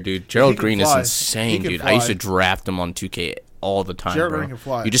up there, dude. Gerald He can Green is fly. He insane, can dude. I used fly. to draft him on 2K all the time, Gerald bro. Green can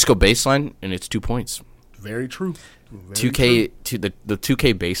fly. You just go baseline and it's 2 points. Very true. Very 2K true. to the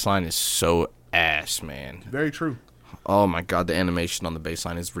 2K baseline is so ass, man. Very true. Oh my god, the animation on the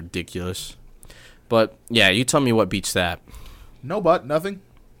baseline is ridiculous. But yeah, you tell me what beats that. No, but nothing.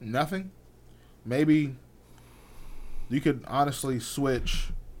 Maybe you could honestly switch.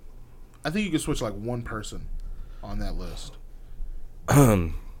 I think you could switch like one person on that list.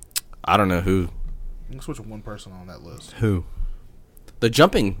 I don't know who. You can switch one person on that list. Who? The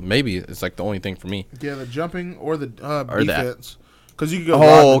jumping maybe is like the only thing for me. Yeah, the jumping or the Or that. defense. Because you could go. Oh,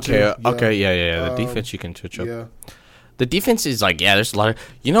 Rodman, okay, too. okay, yeah. The Um, defense you can switch up. Yeah. The defense is like, yeah, there's a lot of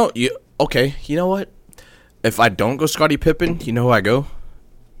you know what? If I don't go Scottie Pippen, you know who I go?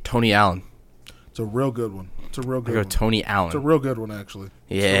 Tony Allen. It's a real good one. It's a real I good go one. Tony Allen. It's a real good one, actually.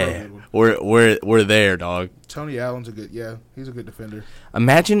 It's a real Yeah, good one. we're there, dog. Tony Allen's a good. Yeah, he's a good defender.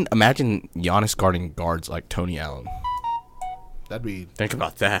 Imagine Giannis guarding guards like Tony Allen. That'd be Think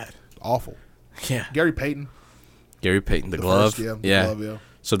about that. awful. Yeah, Gary Payton. Gary Payton, the The glove. first, the yeah. glove, yeah.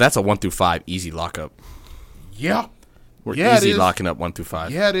 So that's a 1 through 5 easy lockup. Yeah. We're Yeah, it easy is. locking up 1 through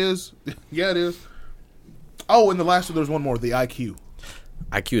 5. Yeah, it is. Yeah, it is. Oh, and the last one, there's one more. The IQ.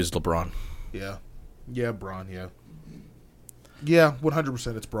 IQ is LeBron. Yeah. Yeah, Braun, yeah. Yeah,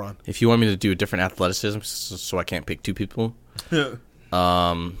 100% it's Braun. If you want me to do a different athleticism, so I can't pick two people,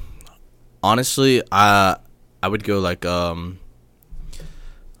 honestly, I would go like let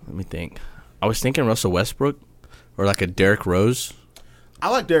me think. I was thinking Russell Westbrook or like a Derrick Rose. I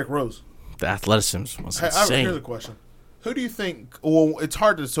like Derrick Rose. The athleticism was Hey, insane. here's a question. Who do you think... Well, it's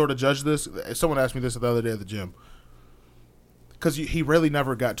hard to sort of judge this. Someone asked me this the other day at the gym. Because he really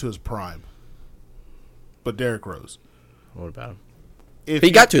never got to his prime. But Derrick Rose. What about him? If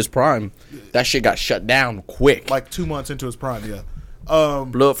He got to his prime. That shit got shut down quick. like 2 months into his prime, yeah.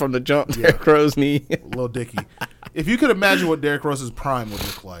 Blew up from the jump. Yeah. Derrick Rose knee. Little Dicky. If you could imagine what Derrick Rose's prime would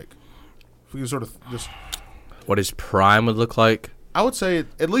look like, if we could sort of just, What his prime would look like? I would say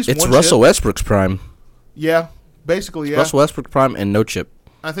at least It's one Russell chip. Westbrook's prime. Yeah, basically, yeah. Russell Westbrook's prime and no chip.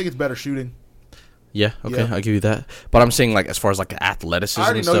 I think it's better shooting. Yeah, okay, Yeah. I'll give you that. But I'm saying, like, as far as, like, athleticism I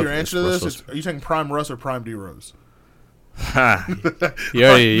already and know stuff, your answer to it's this. Russell's- Are you taking prime Russ or prime D Rose? you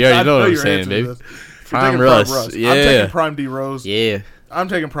already I know what I'm your saying, answer to baby. this. You're Prime taking Russ. Yeah. I'm taking prime D Rose. Yeah. I'm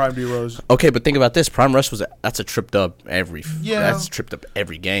taking prime D Rose. Okay, but think about this. Prime Russ that's a tripped up Yeah. That's tripped up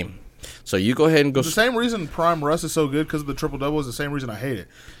every game. So you go ahead and go. The same reason prime Russ is so good because of the triple double is the same reason I hate it.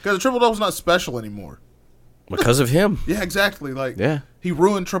 Because the triple double is not special anymore. Because of him. Yeah, exactly. Like, Yeah. he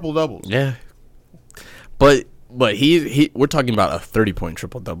ruined triple doubles. Yeah. But he we're talking about a 30-point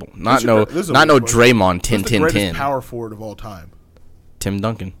triple double. Not no this is a not no weird question. Draymond 10 Who's the 10 greatest 10. power forward of all time? Tim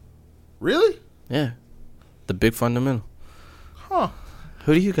Duncan. Really? Yeah. The big fundamental. Huh.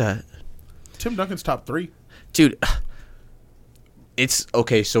 Who do you got? Tim Duncan's top 3. Dude, it's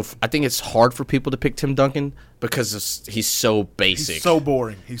okay. So I think it's hard for people to pick Tim Duncan because he's so basic. He's so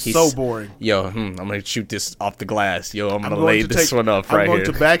boring. He's so boring. Yo, I'm gonna shoot this off the glass. Yo, I'm gonna going lay to this take- one up I'm right going here.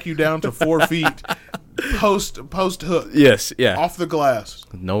 to back you down to 4 feet, post hook, Yes, yeah. off the glass.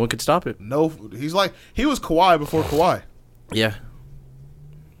 No one could stop it. No, he was Kawhi before Kawhi. Yeah,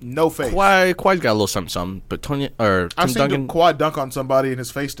 No face. Kawhi's got a little something, but I've Tim seen Duncan. Kawhi dunk on somebody and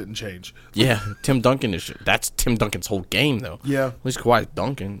his face didn't change. Yeah, Tim Duncan that's Tim Duncan's whole game though. Yeah, At least Kawhi's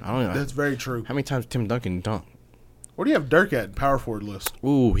dunking. I don't know that's very true. how many times Tim Duncan dunk. Where do you have Dirk at in power forward list?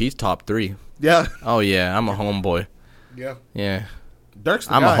 Ooh, he's top 3. Yeah, Oh yeah, I'm a homeboy. yeah. Yeah, Dirk's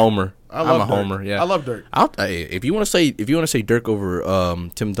the I'm guy. a homer. I'm a homer. Yeah, I love Dirk. Hey, if you want to say Dirk over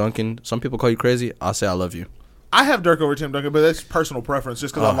Tim Duncan, some people call you crazy. I'll say I love you. I have Dirk over Tim Duncan, but that's personal preference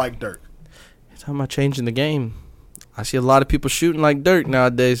just because I like Dirk. It's how am I changing the game? I see a lot of people shooting like Dirk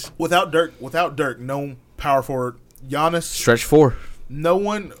nowadays. Without Dirk, no power forward. Giannis, Stretch 4. no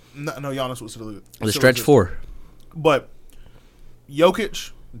one. No, Giannis was still The stretch 4. But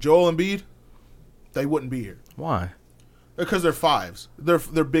Jokic, Joel Embiid, they wouldn't be here Why? because they're fives. They're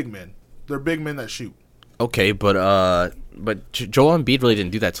big men. They're big men that shoot. Okay, but Joel Embiid really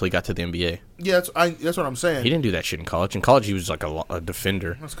didn't do that till he got to the NBA. Yeah, that's what I'm saying. He didn't do that shit in college. In college, he was like a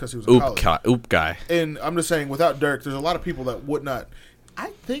defender. That's because he was in college. Oop guy. And I'm just saying, without Dirk, there's a lot of people that would not. I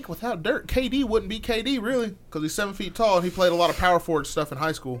think without Dirk, KD wouldn't be KD really because he's 7 feet tall and he played a lot of power forward stuff in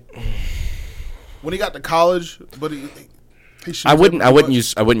high school. When he got to college, but he shoots I wouldn't every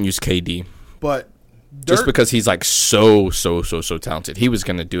use KD But Dirk, just because he's like so talented. He was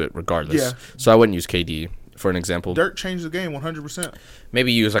gonna do it regardless. Yeah. So I wouldn't use KD for an example. Dirk changed the game 100%.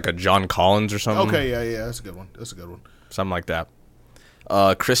 Maybe use like a John Collins or something. Okay, yeah, that's a good one. Something like that.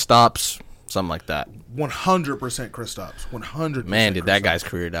 Kristaps, something like that. 100% Kristaps. 100%. Man, did that Kristaps. guy's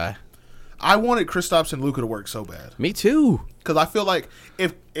career die? I wanted Kristaps and Luka to work so bad Me too. because I feel like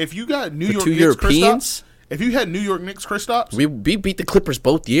if you got New The York two Knicks Europeans? Kristaps, if you had New York Knicks Kristaps, We beat the Clippers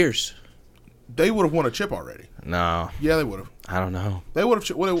both years. they would have won a chip already. No, Yeah, they would have. I don't know. They would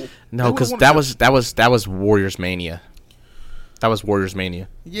have. No, because that was Warriors Mania. That was Warriors Mania.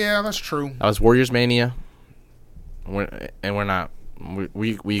 Yeah, that's true. That was Warriors Mania. We're not.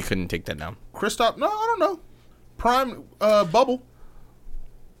 We couldn't take that down. Kristaps, no, I don't know. Prime bubble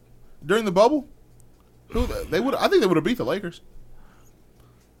during the bubble, they would. I think they would have beat the Lakers.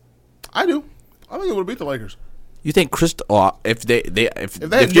 I do. I think they would have beat the Lakers. You think if they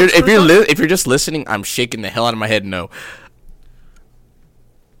had if you're just listening, I'm shaking the hell out of my head. No.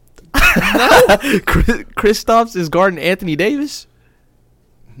 Kristaps is guarding Anthony Davis.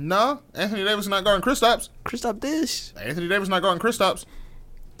 Nah, Anthony Davis is not guarding Kristaps. Kristaps this. Anthony Davis not guarding Kristaps.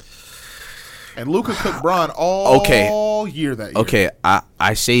 And Luka cooked Bron all year that year. Okay,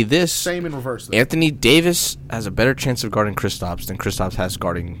 I say this. Same in reverse. Though. Anthony Davis has a better chance of guarding Kristaps than Kristaps has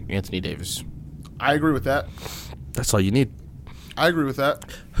guarding Anthony Davis. I agree with that. That's all you need. I agree with that.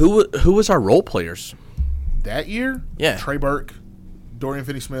 Who was our role players? That year, Yeah. Trey Burke, Dorian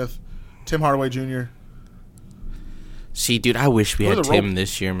Finney-Smith, Tim Hardaway Jr. See, dude, I wish we Who are had the role- Tim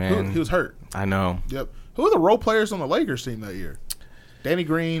this year, man. He was hurt. I know. Yep. Who are the role players on the Lakers team that year? Danny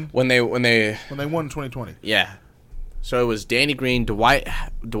Green When they when they won in 2020. yeah. So it was Danny Green, Dwight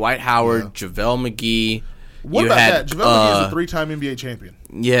Howard, JaVale McGee. What You about had, that? JaVale McGee is a 3-time NBA champion.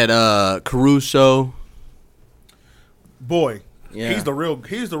 You had Caruso. Boy, Yeah. he's the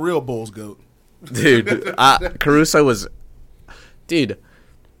real Bulls goat. Dude, Caruso was, dude.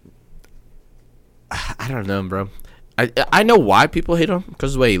 I don't know, bro. I know why people hate him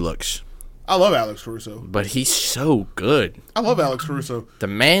because of the way he looks. I love Alex Caruso. But he's so good. I love Alex Caruso. The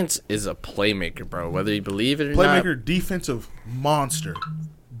man is a playmaker, bro. Whether you believe it or not. Playmaker, defensive monster.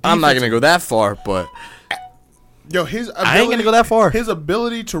 I'm not going to go that far, but Yo, his ability, I ain't going to go that far. His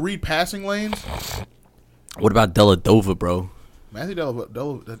ability to read passing lanes. What about Dellavedova, bro? Matthew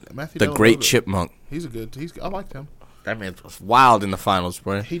The great Dellavedova. chipmunk. I liked him. That man was wild in the finals,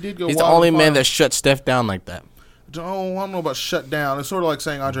 bro. He did go He's the wild in only the man finals. that shut Steph down like that. I don't know about shut down. It's sort of like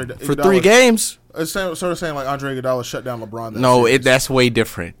saying Andre For Iguodala- 3 games? It's sort of saying like Andre Iguodala shut down LeBron. No, series. that's way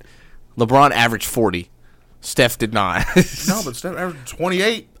different. LeBron averaged 40. Steph did not. No, but Steph averaged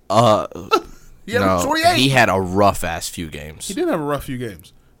 28. He no, averaged 28. he had a rough-ass few games. He did have a rough few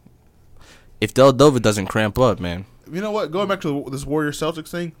games. If Dellavedova doesn't cramp up, man. You know what? Going back to this Warriors Celtics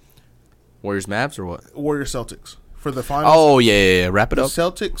thing, Warriors Mavs or what? Warriors Celtics for the finals. Oh, yeah. Wrap it The up.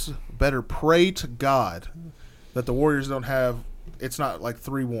 Celtics better pray to God that the Warriors don't have. It's not like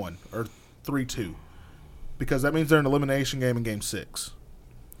 3-1 or 3-2, because that means they're in an elimination game in Game 6.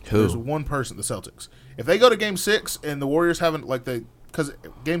 There's Who? one person, the Celtics. If they go to Game 6 and the Warriors haven't because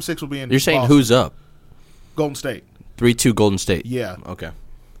Game 6 will be in. You're saying Boston. who's up? Golden State? 3-2 Golden State. Yeah, Okay.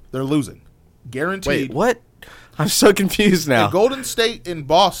 they're losing, guaranteed. Wait, what? I'm so confused now. If Golden State in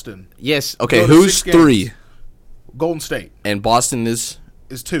Boston, Yes. Okay, Go to who's 6 games. 3? Golden State And Boston is?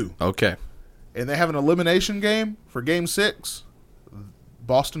 is 2, Okay. and they have an elimination game for Game 6.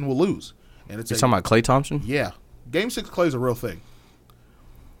 Boston will lose, and it's You're talking about Klay Thompson? yeah. Game 6 Clay's a real thing.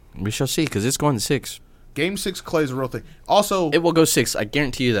 We shall see, because it's going to 6. Game 6 Clay's a real thing. Also, It will go 6. I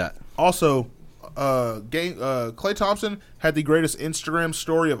guarantee you that. Klay Thompson had the greatest Instagram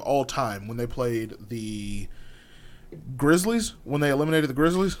story of all time when they played the Grizzlies. When they eliminated the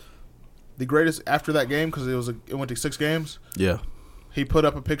Grizzlies, the greatest after that game, because it went to 6 games. Yeah. He put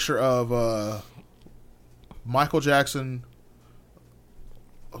up a picture of Michael Jackson.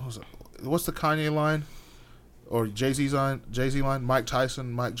 What's the Kanye line or Jay-Z's line? Jay-Z line. Mike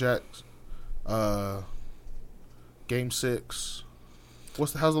Tyson, Mike Jackson. Game 6.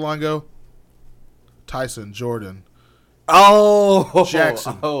 How's the line go? Tyson, Jordan, Oh,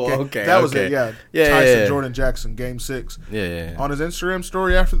 Jackson. Oh, okay. That was it. Yeah. Yeah, Tyson, yeah. Jordan, Jackson. Game 6. Yeah. On his Instagram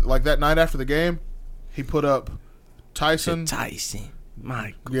story after, like that night after the game, he put up Tyson. Tyson.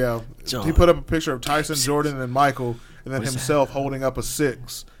 My Yeah, Jordan. he put up a picture of Tyson, Jordan, and Michael, and then What's himself holding up a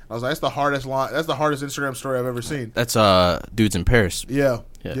 6. I was like, that's the hardest line. That's the hardest Instagram story I've ever seen. That's dudes in Paris. Yeah.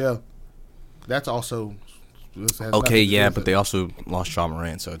 Yeah. That's also this has nothing Okay, to do yeah, with but it. they also lost John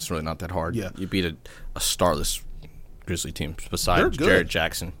Morant, so it's really not that hard. Yeah. You beat a starless Grizzly team besides They're good. Jarrett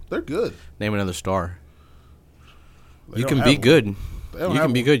Jackson. They're good. Name another star. They You don't can be have one. good. They don't You have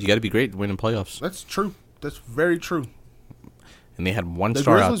can be one. good. You got to be great to win in playoffs. That's true. That's very true. And they had one The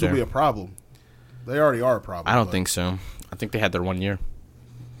star out Grizzlies will there. be a problem. They already are a problem. I don't but think so. I think they had their 1 year.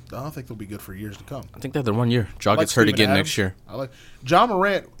 I don't think they'll be good for years to come. I think they had their 1 year. Jaw I like gets hurt Steven again Adams. next year. I like John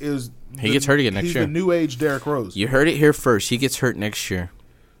Morant is. He gets hurt again next he's year. the new age Derrick Rose. You heard it here first. He gets hurt next year.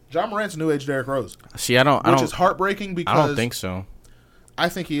 John Morant's new age Derrick Rose, See, I don't. which is heartbreaking because I don't think so. I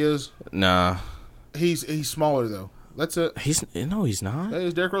think he is. Nah, He's smaller though. That's it. he's not.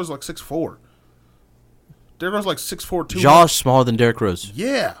 Derrick Rose is like 6'4". Derrick Rose is like 6'4", 200. Jaw's smaller than Derrick Rose.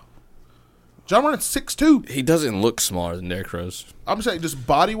 Yeah. John Morant's 6'2". He doesn't look smaller than Derrick Rose. I'm saying just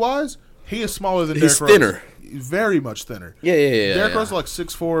body wise, he is smaller than He's Derrick Rose. thinner. He's very much thinner. Yeah. Derrick Rose is like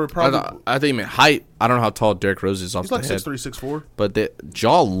 6'4", probably. I think, man, height. I don't know how tall Derrick Rose is off He's the like head, 6'3", 6'4". but the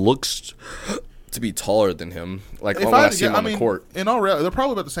Jaw looks to be taller than him. Like If when I had to see him guess- on the court. in all reality, they're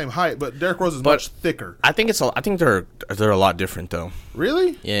probably about the same height, but Derrick Rose is But- much thicker. I think I think they're a lot different though.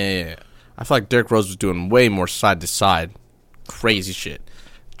 Really? Yeah. I feel like Derrick Rose was doing way more side to side, crazy shit.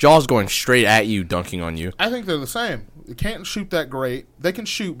 Jaw's going straight at you, dunking on you. I think they're the same. They can't shoot that great. They can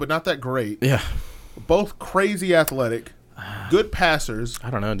shoot, but not that great. Yeah. Both crazy athletic, good passers. I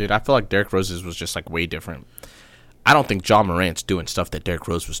don't know, dude. I feel like Derrick Rose's was just like way different. I don't think John Morant's doing stuff that Derrick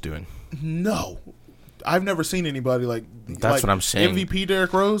Rose was doing. No. I've never seen anybody like That's what I'm saying. MVP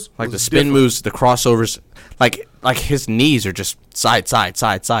Derrick Rose. Like the was spin different. moves, the crossovers, like his knees are just side.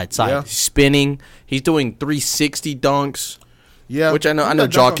 Yeah. He's spinning. He's doing 360 dunks. Yeah, which I know That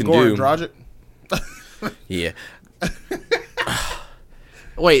Ja dunk can on Goran do. Dragic. Yeah.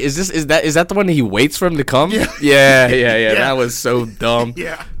 Wait, is that the one he waits for him to come? Yeah. That was so dumb.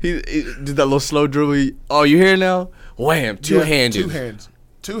 Yeah. He did that little slow dribble. Oh, you here now? Wham! Two-handed.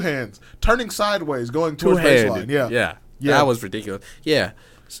 Two hands. Turning sideways, going towards baseline. Yeah. Yeah. That was ridiculous. Yeah.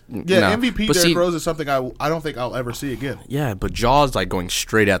 Yeah, MVP But Derrick see, Rose is something I don't think I'll ever see again. Yeah, but Jaw's like going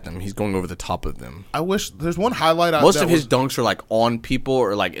straight at them. He's going over the top of them. I wish there's one highlight. Most of his dunks are like on people,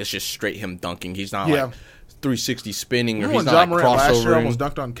 or like it's just straight him dunking. He's not Yeah. like 360 spinning, or Remember he's when not John like Morant last year crossovering. almost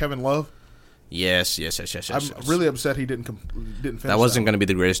dunked on Kevin Love? Yes. I'm really upset he didn't finish. That wasn't going to be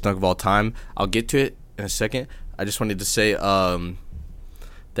the greatest dunk of all time. I'll get to it in a second. I just wanted to say that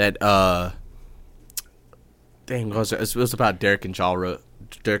dang, what was it? It was about Derek and Jaw.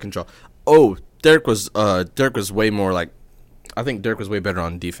 Oh, Derek was way more like, I think Derek was way better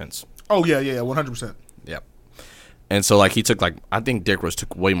on defense. Oh yeah, 100%. Yep. And so like he took like, I think Derrick Rose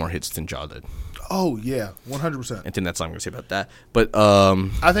took way more hits than Jaw did. Oh yeah, 100%. I think that's all I'm gonna say about that. But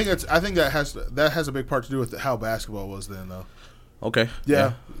I think that has a big part to do with how basketball was then though. okay,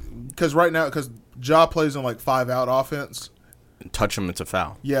 Yeah, because right now, because Ja plays in like 5-out offense. touch him, it's a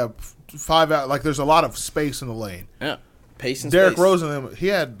foul. Yeah, 5-out. Like there's a lot of space in the lane. Yeah, pace and Derrick space. Rose and them, he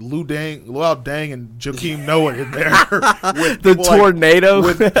had Luol Deng and Joakim Noah in there. With The people like- tornado.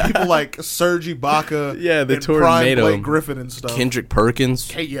 with people like Serge Ibaka. Yeah, the and Prime tornado. Blake Griffin and stuff. Kendrick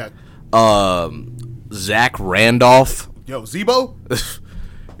Perkins, Hey, yeah. Zach Randolph. Yo, Zebo?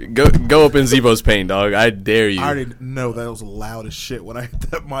 Go up in Zebo's paint, dog. I dare you. I already know that was loud as shit when I hit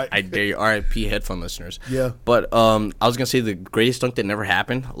that mic. I dare you. R.I.P. headphone listeners. Yeah. But I was gonna say the greatest dunk that never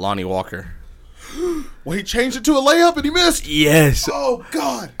happened. Lonnie Walker. Well, he changed it to a layup and he missed. Yes. Oh,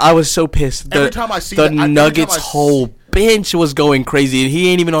 God. I was so pissed. Every time I see the that- every time Nuggets I whole bench was going crazy, and he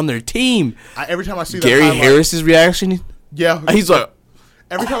ain't even on their team. Every time I see that Gary highlight- Harris's reaction. Yeah. He's like,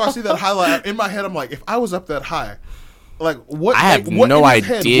 Every time I see that highlight, in my head, I'm like, if I was up that high, like, what? I have what no in his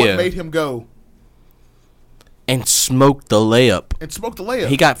head, idea. what made him go and smoked the layup. and smoke the layup?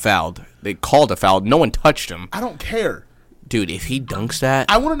 He got fouled. They called a foul. No one touched him. I don't care. Dude, if he dunks that,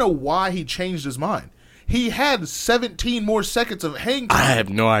 I want to know why he changed his mind. He had 17 more seconds of hang I time. have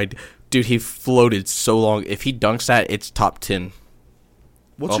no idea. Dude, he floated so long. If he dunks that, it's top 10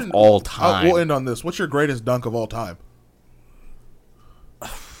 What's of all time. We'll end on this. What's your greatest dunk of all time?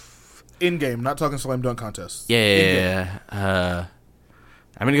 In game, not talking slam dunk contests. Yeah. I'm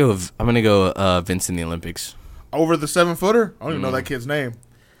gonna go Vince in the Olympics. Over the 7-footer? I don't even know Mm. that kid's name.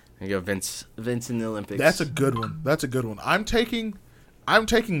 I'm gonna go Vince in the Olympics. That's a good one. That's a good one. I'm taking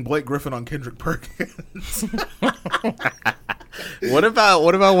Blake Griffin on Kendrick Perkins. What about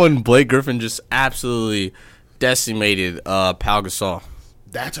when Blake Griffin just absolutely decimated Pau Gasol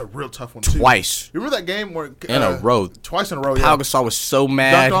That's a real tough one too. twice You remember that game where in a row? Twice in a row. Pau Yeah. Gasol was so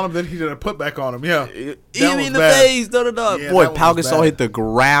mad. Dunked on him, then he did a putback on him. Yeah, Hit That me was in the bad. face. No. Yeah, Boy, that one Pau was Gasol bad. hit the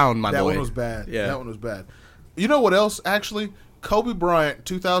ground, my That boy. one was bad. Yeah. That one was bad. You know what else? Actually, Kobe Bryant,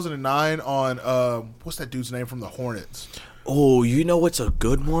 2009 on what's that dude's name from the Hornets? Oh, you know what's a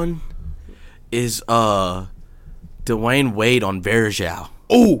good one? Is Dwayne Wade on Verjao.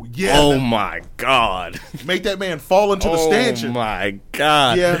 Oh yeah. Oh my God! Make that man fall into the stanchion. Oh my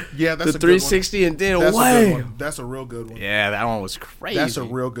God! Yeah, that's the a 360 and then good one. That's a away. good one. That's a real good one. Yeah, that one was crazy. That's a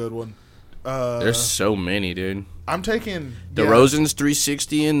real good one. There's so many, dude. I'm taking DeRozan's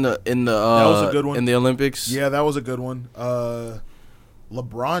 360 in the was a good one. in the Olympics. Yeah, that was a good one.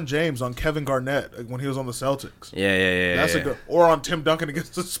 LeBron James on Kevin Garnett when he was on the Celtics. Yeah. That's a good. Or on Tim Duncan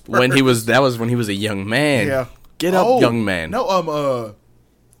against the Spurs. When he was when he was a young man. Yeah. Get up, young man. No,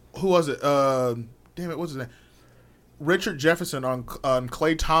 who was it? Damn it, what's his name? Richard Jefferson on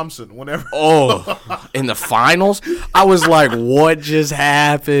Klay Thompson. Whenever. Oh, in the finals, I was like, "What just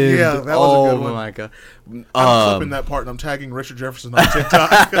happened?" Yeah, that was a good one. Oh my God! I'm clipping that part and I'm tagging Richard Jefferson on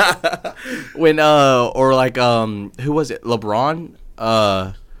TikTok. When or like who was it? LeBron.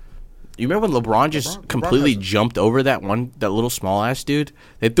 You remember when LeBron just completely has it. jumped over that little small ass dude?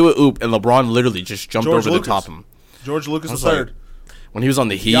 They threw a oop and LeBron literally just jumped George over Lucas. the top of him. George Lucas was III. like, when he was on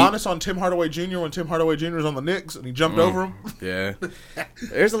the Heat. Giannis on Tim Hardaway Jr. when Tim Hardaway Jr. was on the Knicks and he jumped over him. Yeah,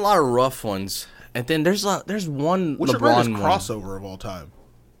 there's a lot of rough ones, and then there's one What's your LeBron greatest one. crossover of all time?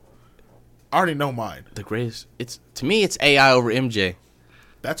 I already know mine. The greatest. To me, it's AI over MJ.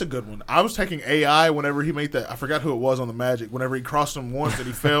 That's a good one. I was taking AI whenever he made that. I forgot who it was on the Magic. Whenever he crossed him once and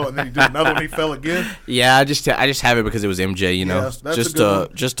he fell, and then he did another one, he fell again. Yeah, I just have it because it was MJ. You know, Yes, that's just a good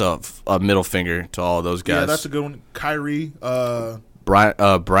one. just a middle finger to all those guys. Yeah, that's a good one. Kyrie. Brian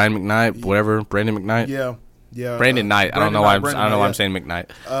McKnight, whatever. Brandon McKnight. Yeah. Brandon Knight. I don't know why I'm saying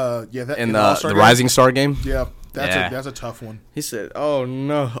McKnight. Yeah, that In the All-Star the game? Rising Star game. Yeah, Yeah. that's a tough one. He said, "Oh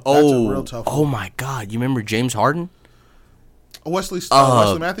no, real tough oh one. my God, you remember James Harden? Wesley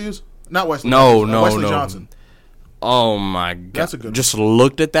Matthews? Not Wesley. No, Matthews. no, Wesley no. Johnson. Oh my God, That's a good one. Just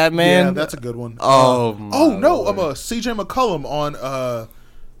looked at that man. Yeah, that's a good one. Oh, my no, Lord. CJ McCollum on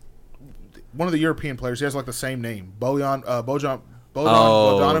one of the European players. He has like the same name, Bogdanovich.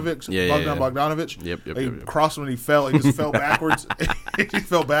 Yeah. Bogdanovich. Yep, He yep. crossed him and he fell. He just fell backwards. He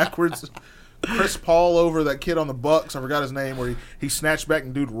fell backwards. Chris Paul over that kid on the Bucks. I forgot his name. Where he snatched back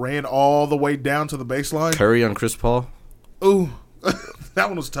and dude ran all the way down to the baseline. Curry on Chris Paul. Ooh, that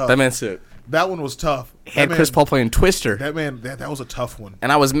one was tough. That man's sick. That one was tough. Had Chris Paul playing Twister. That was a tough one.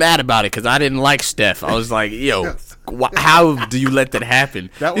 And I was mad about it because I didn't like Steph. I was like, yo, how do you let that happen?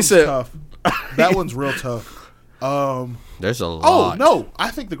 That one's tough. That one's real tough. There's a lot. Oh, no. I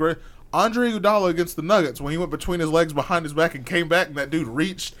think the great Andre Iguodala against the Nuggets when he went between his legs behind his back and came back and that dude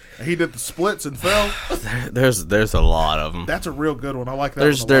reached and he did the splits and fell. There's a lot of them. That's a real good one. I like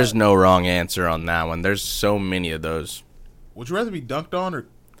that. There's no wrong answer on that one. There's so many of those. Would you rather be dunked on or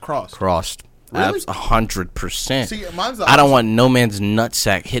crossed? Crossed. Really? 100%. See, mine's the I don't opposite. want no man's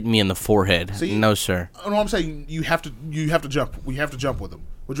nutsack hitting me in the forehead. See, no, sir. No, I'm saying you have to jump. We have to jump with them.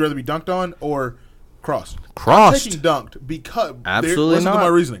 Would you rather be dunked on or crossed? Crossed. I'm taking dunked because Absolutely listen not. to my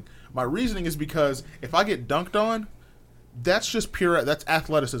reasoning. My reasoning is because if I get dunked on, that's just pure. That's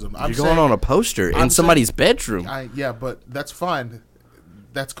athleticism. You're going on a poster in somebody's bedroom. Yeah, but that's fine.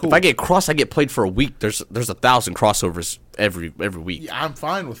 That's cool. If I get crossed, I get played for a week. There's 1,000 crossovers every week. Yeah, I'm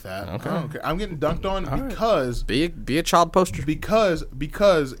fine with that. Okay. I don't care. I'm getting dunked on All right. because Be a child poster. because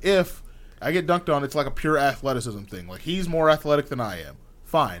if I get dunked on, it's like a pure athleticism thing. Like he's more athletic than I am.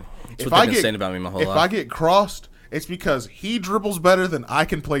 Fine. That's what they've been saying about me my whole if life. I get crossed, it's because he dribbles better than I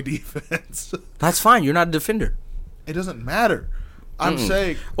can play defense. That's fine. You're not a defender. It doesn't matter. I'm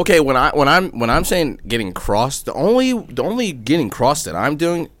saying Okay, when I'm saying getting crossed, the only getting crossed that I'm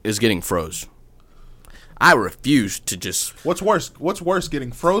doing is getting froze. I refuse to just what's worse? What's worse,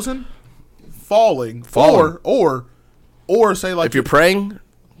 getting frozen, falling. Falling. or say like if you're praying.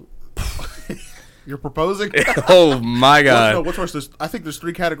 you're proposing. Oh my God! What's worse? I think there's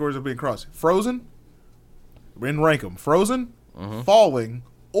 3 categories of being crossed: frozen, and rank them: frozen, falling,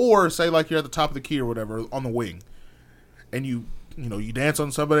 or say like you're at the top of the key or whatever on the wing, and you dance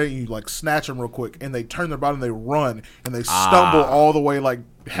on somebody and you like snatch them real quick, and they turn their body and they run and they stumble all the way like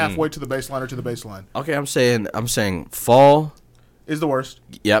halfway to the baseline or to the baseline. Okay, I'm saying fall Is the worst.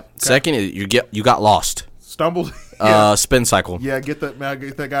 Yep. Okay. Second is you got lost. Stumbled. Yeah. Spin cycle. Yeah, get that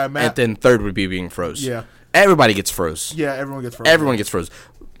guy mad. And then third would be being froze. Yeah. Everybody gets froze. Yeah, everyone gets froze. Everyone gets froze.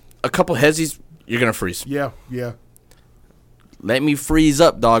 A couple hezzies, you're gonna freeze. Yeah. Let me freeze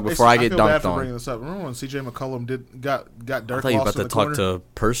up, dog, before I get feel bad dunked for on. bringing this up. Remember when C.J. McCollum got Dirk I thought you were lost about in to the talk corner? to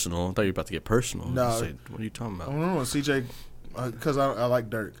personal. I thought you were about to get personal. No. I said, what are you talking about? I remember when C.J. Because I like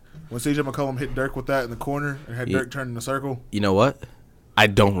Dirk. When C.J. McCollum hit Dirk with that in the corner and had Dirk turn in a circle. You know what? I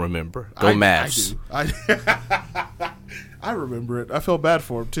don't remember. Go Mavs. I remember it. I felt bad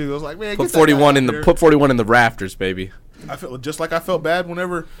for him too. I was like, man, Put get that 41 guy in out the there. put 41 in the rafters, baby. I felt just like I felt bad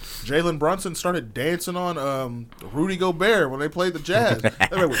whenever Jalen Brunson started dancing on Rudy Gobert when they played the Jazz. They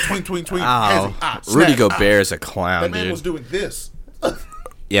went twing, twing, twing. Oh, snap. Rudy Gobert is a clown, That man dude. was doing this.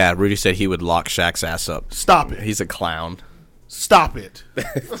 Yeah, Rudy said he would lock Shaq's ass up. Stop it. He's a clown. Stop it.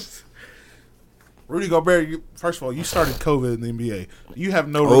 Rudy Gobert, first of all, you started COVID in the NBA. You have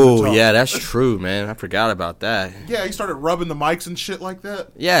no room to talk. Yeah, that's true, man. I forgot about that. Yeah, he started rubbing the mics and shit like that.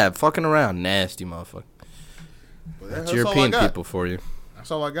 Yeah, fucking around. Nasty motherfucker. But That's all I European got. people for you.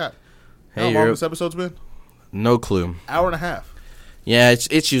 That's all I got. Hey, How long Europe. this episode's been? No clue. Hour and a half. Yeah,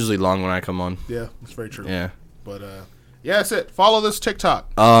 it's usually long when I come on. Yeah, that's very true. Yeah. But, yeah, that's it. Follow this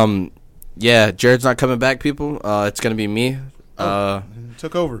TikTok. Yeah, Jared's not coming back, people. It's gonna be me.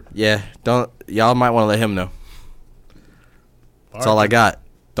 Took over. Yeah, y'all might want to let him know. That's all I got.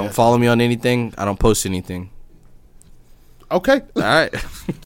 Don't follow me on anything. I don't post anything. Okay. All right.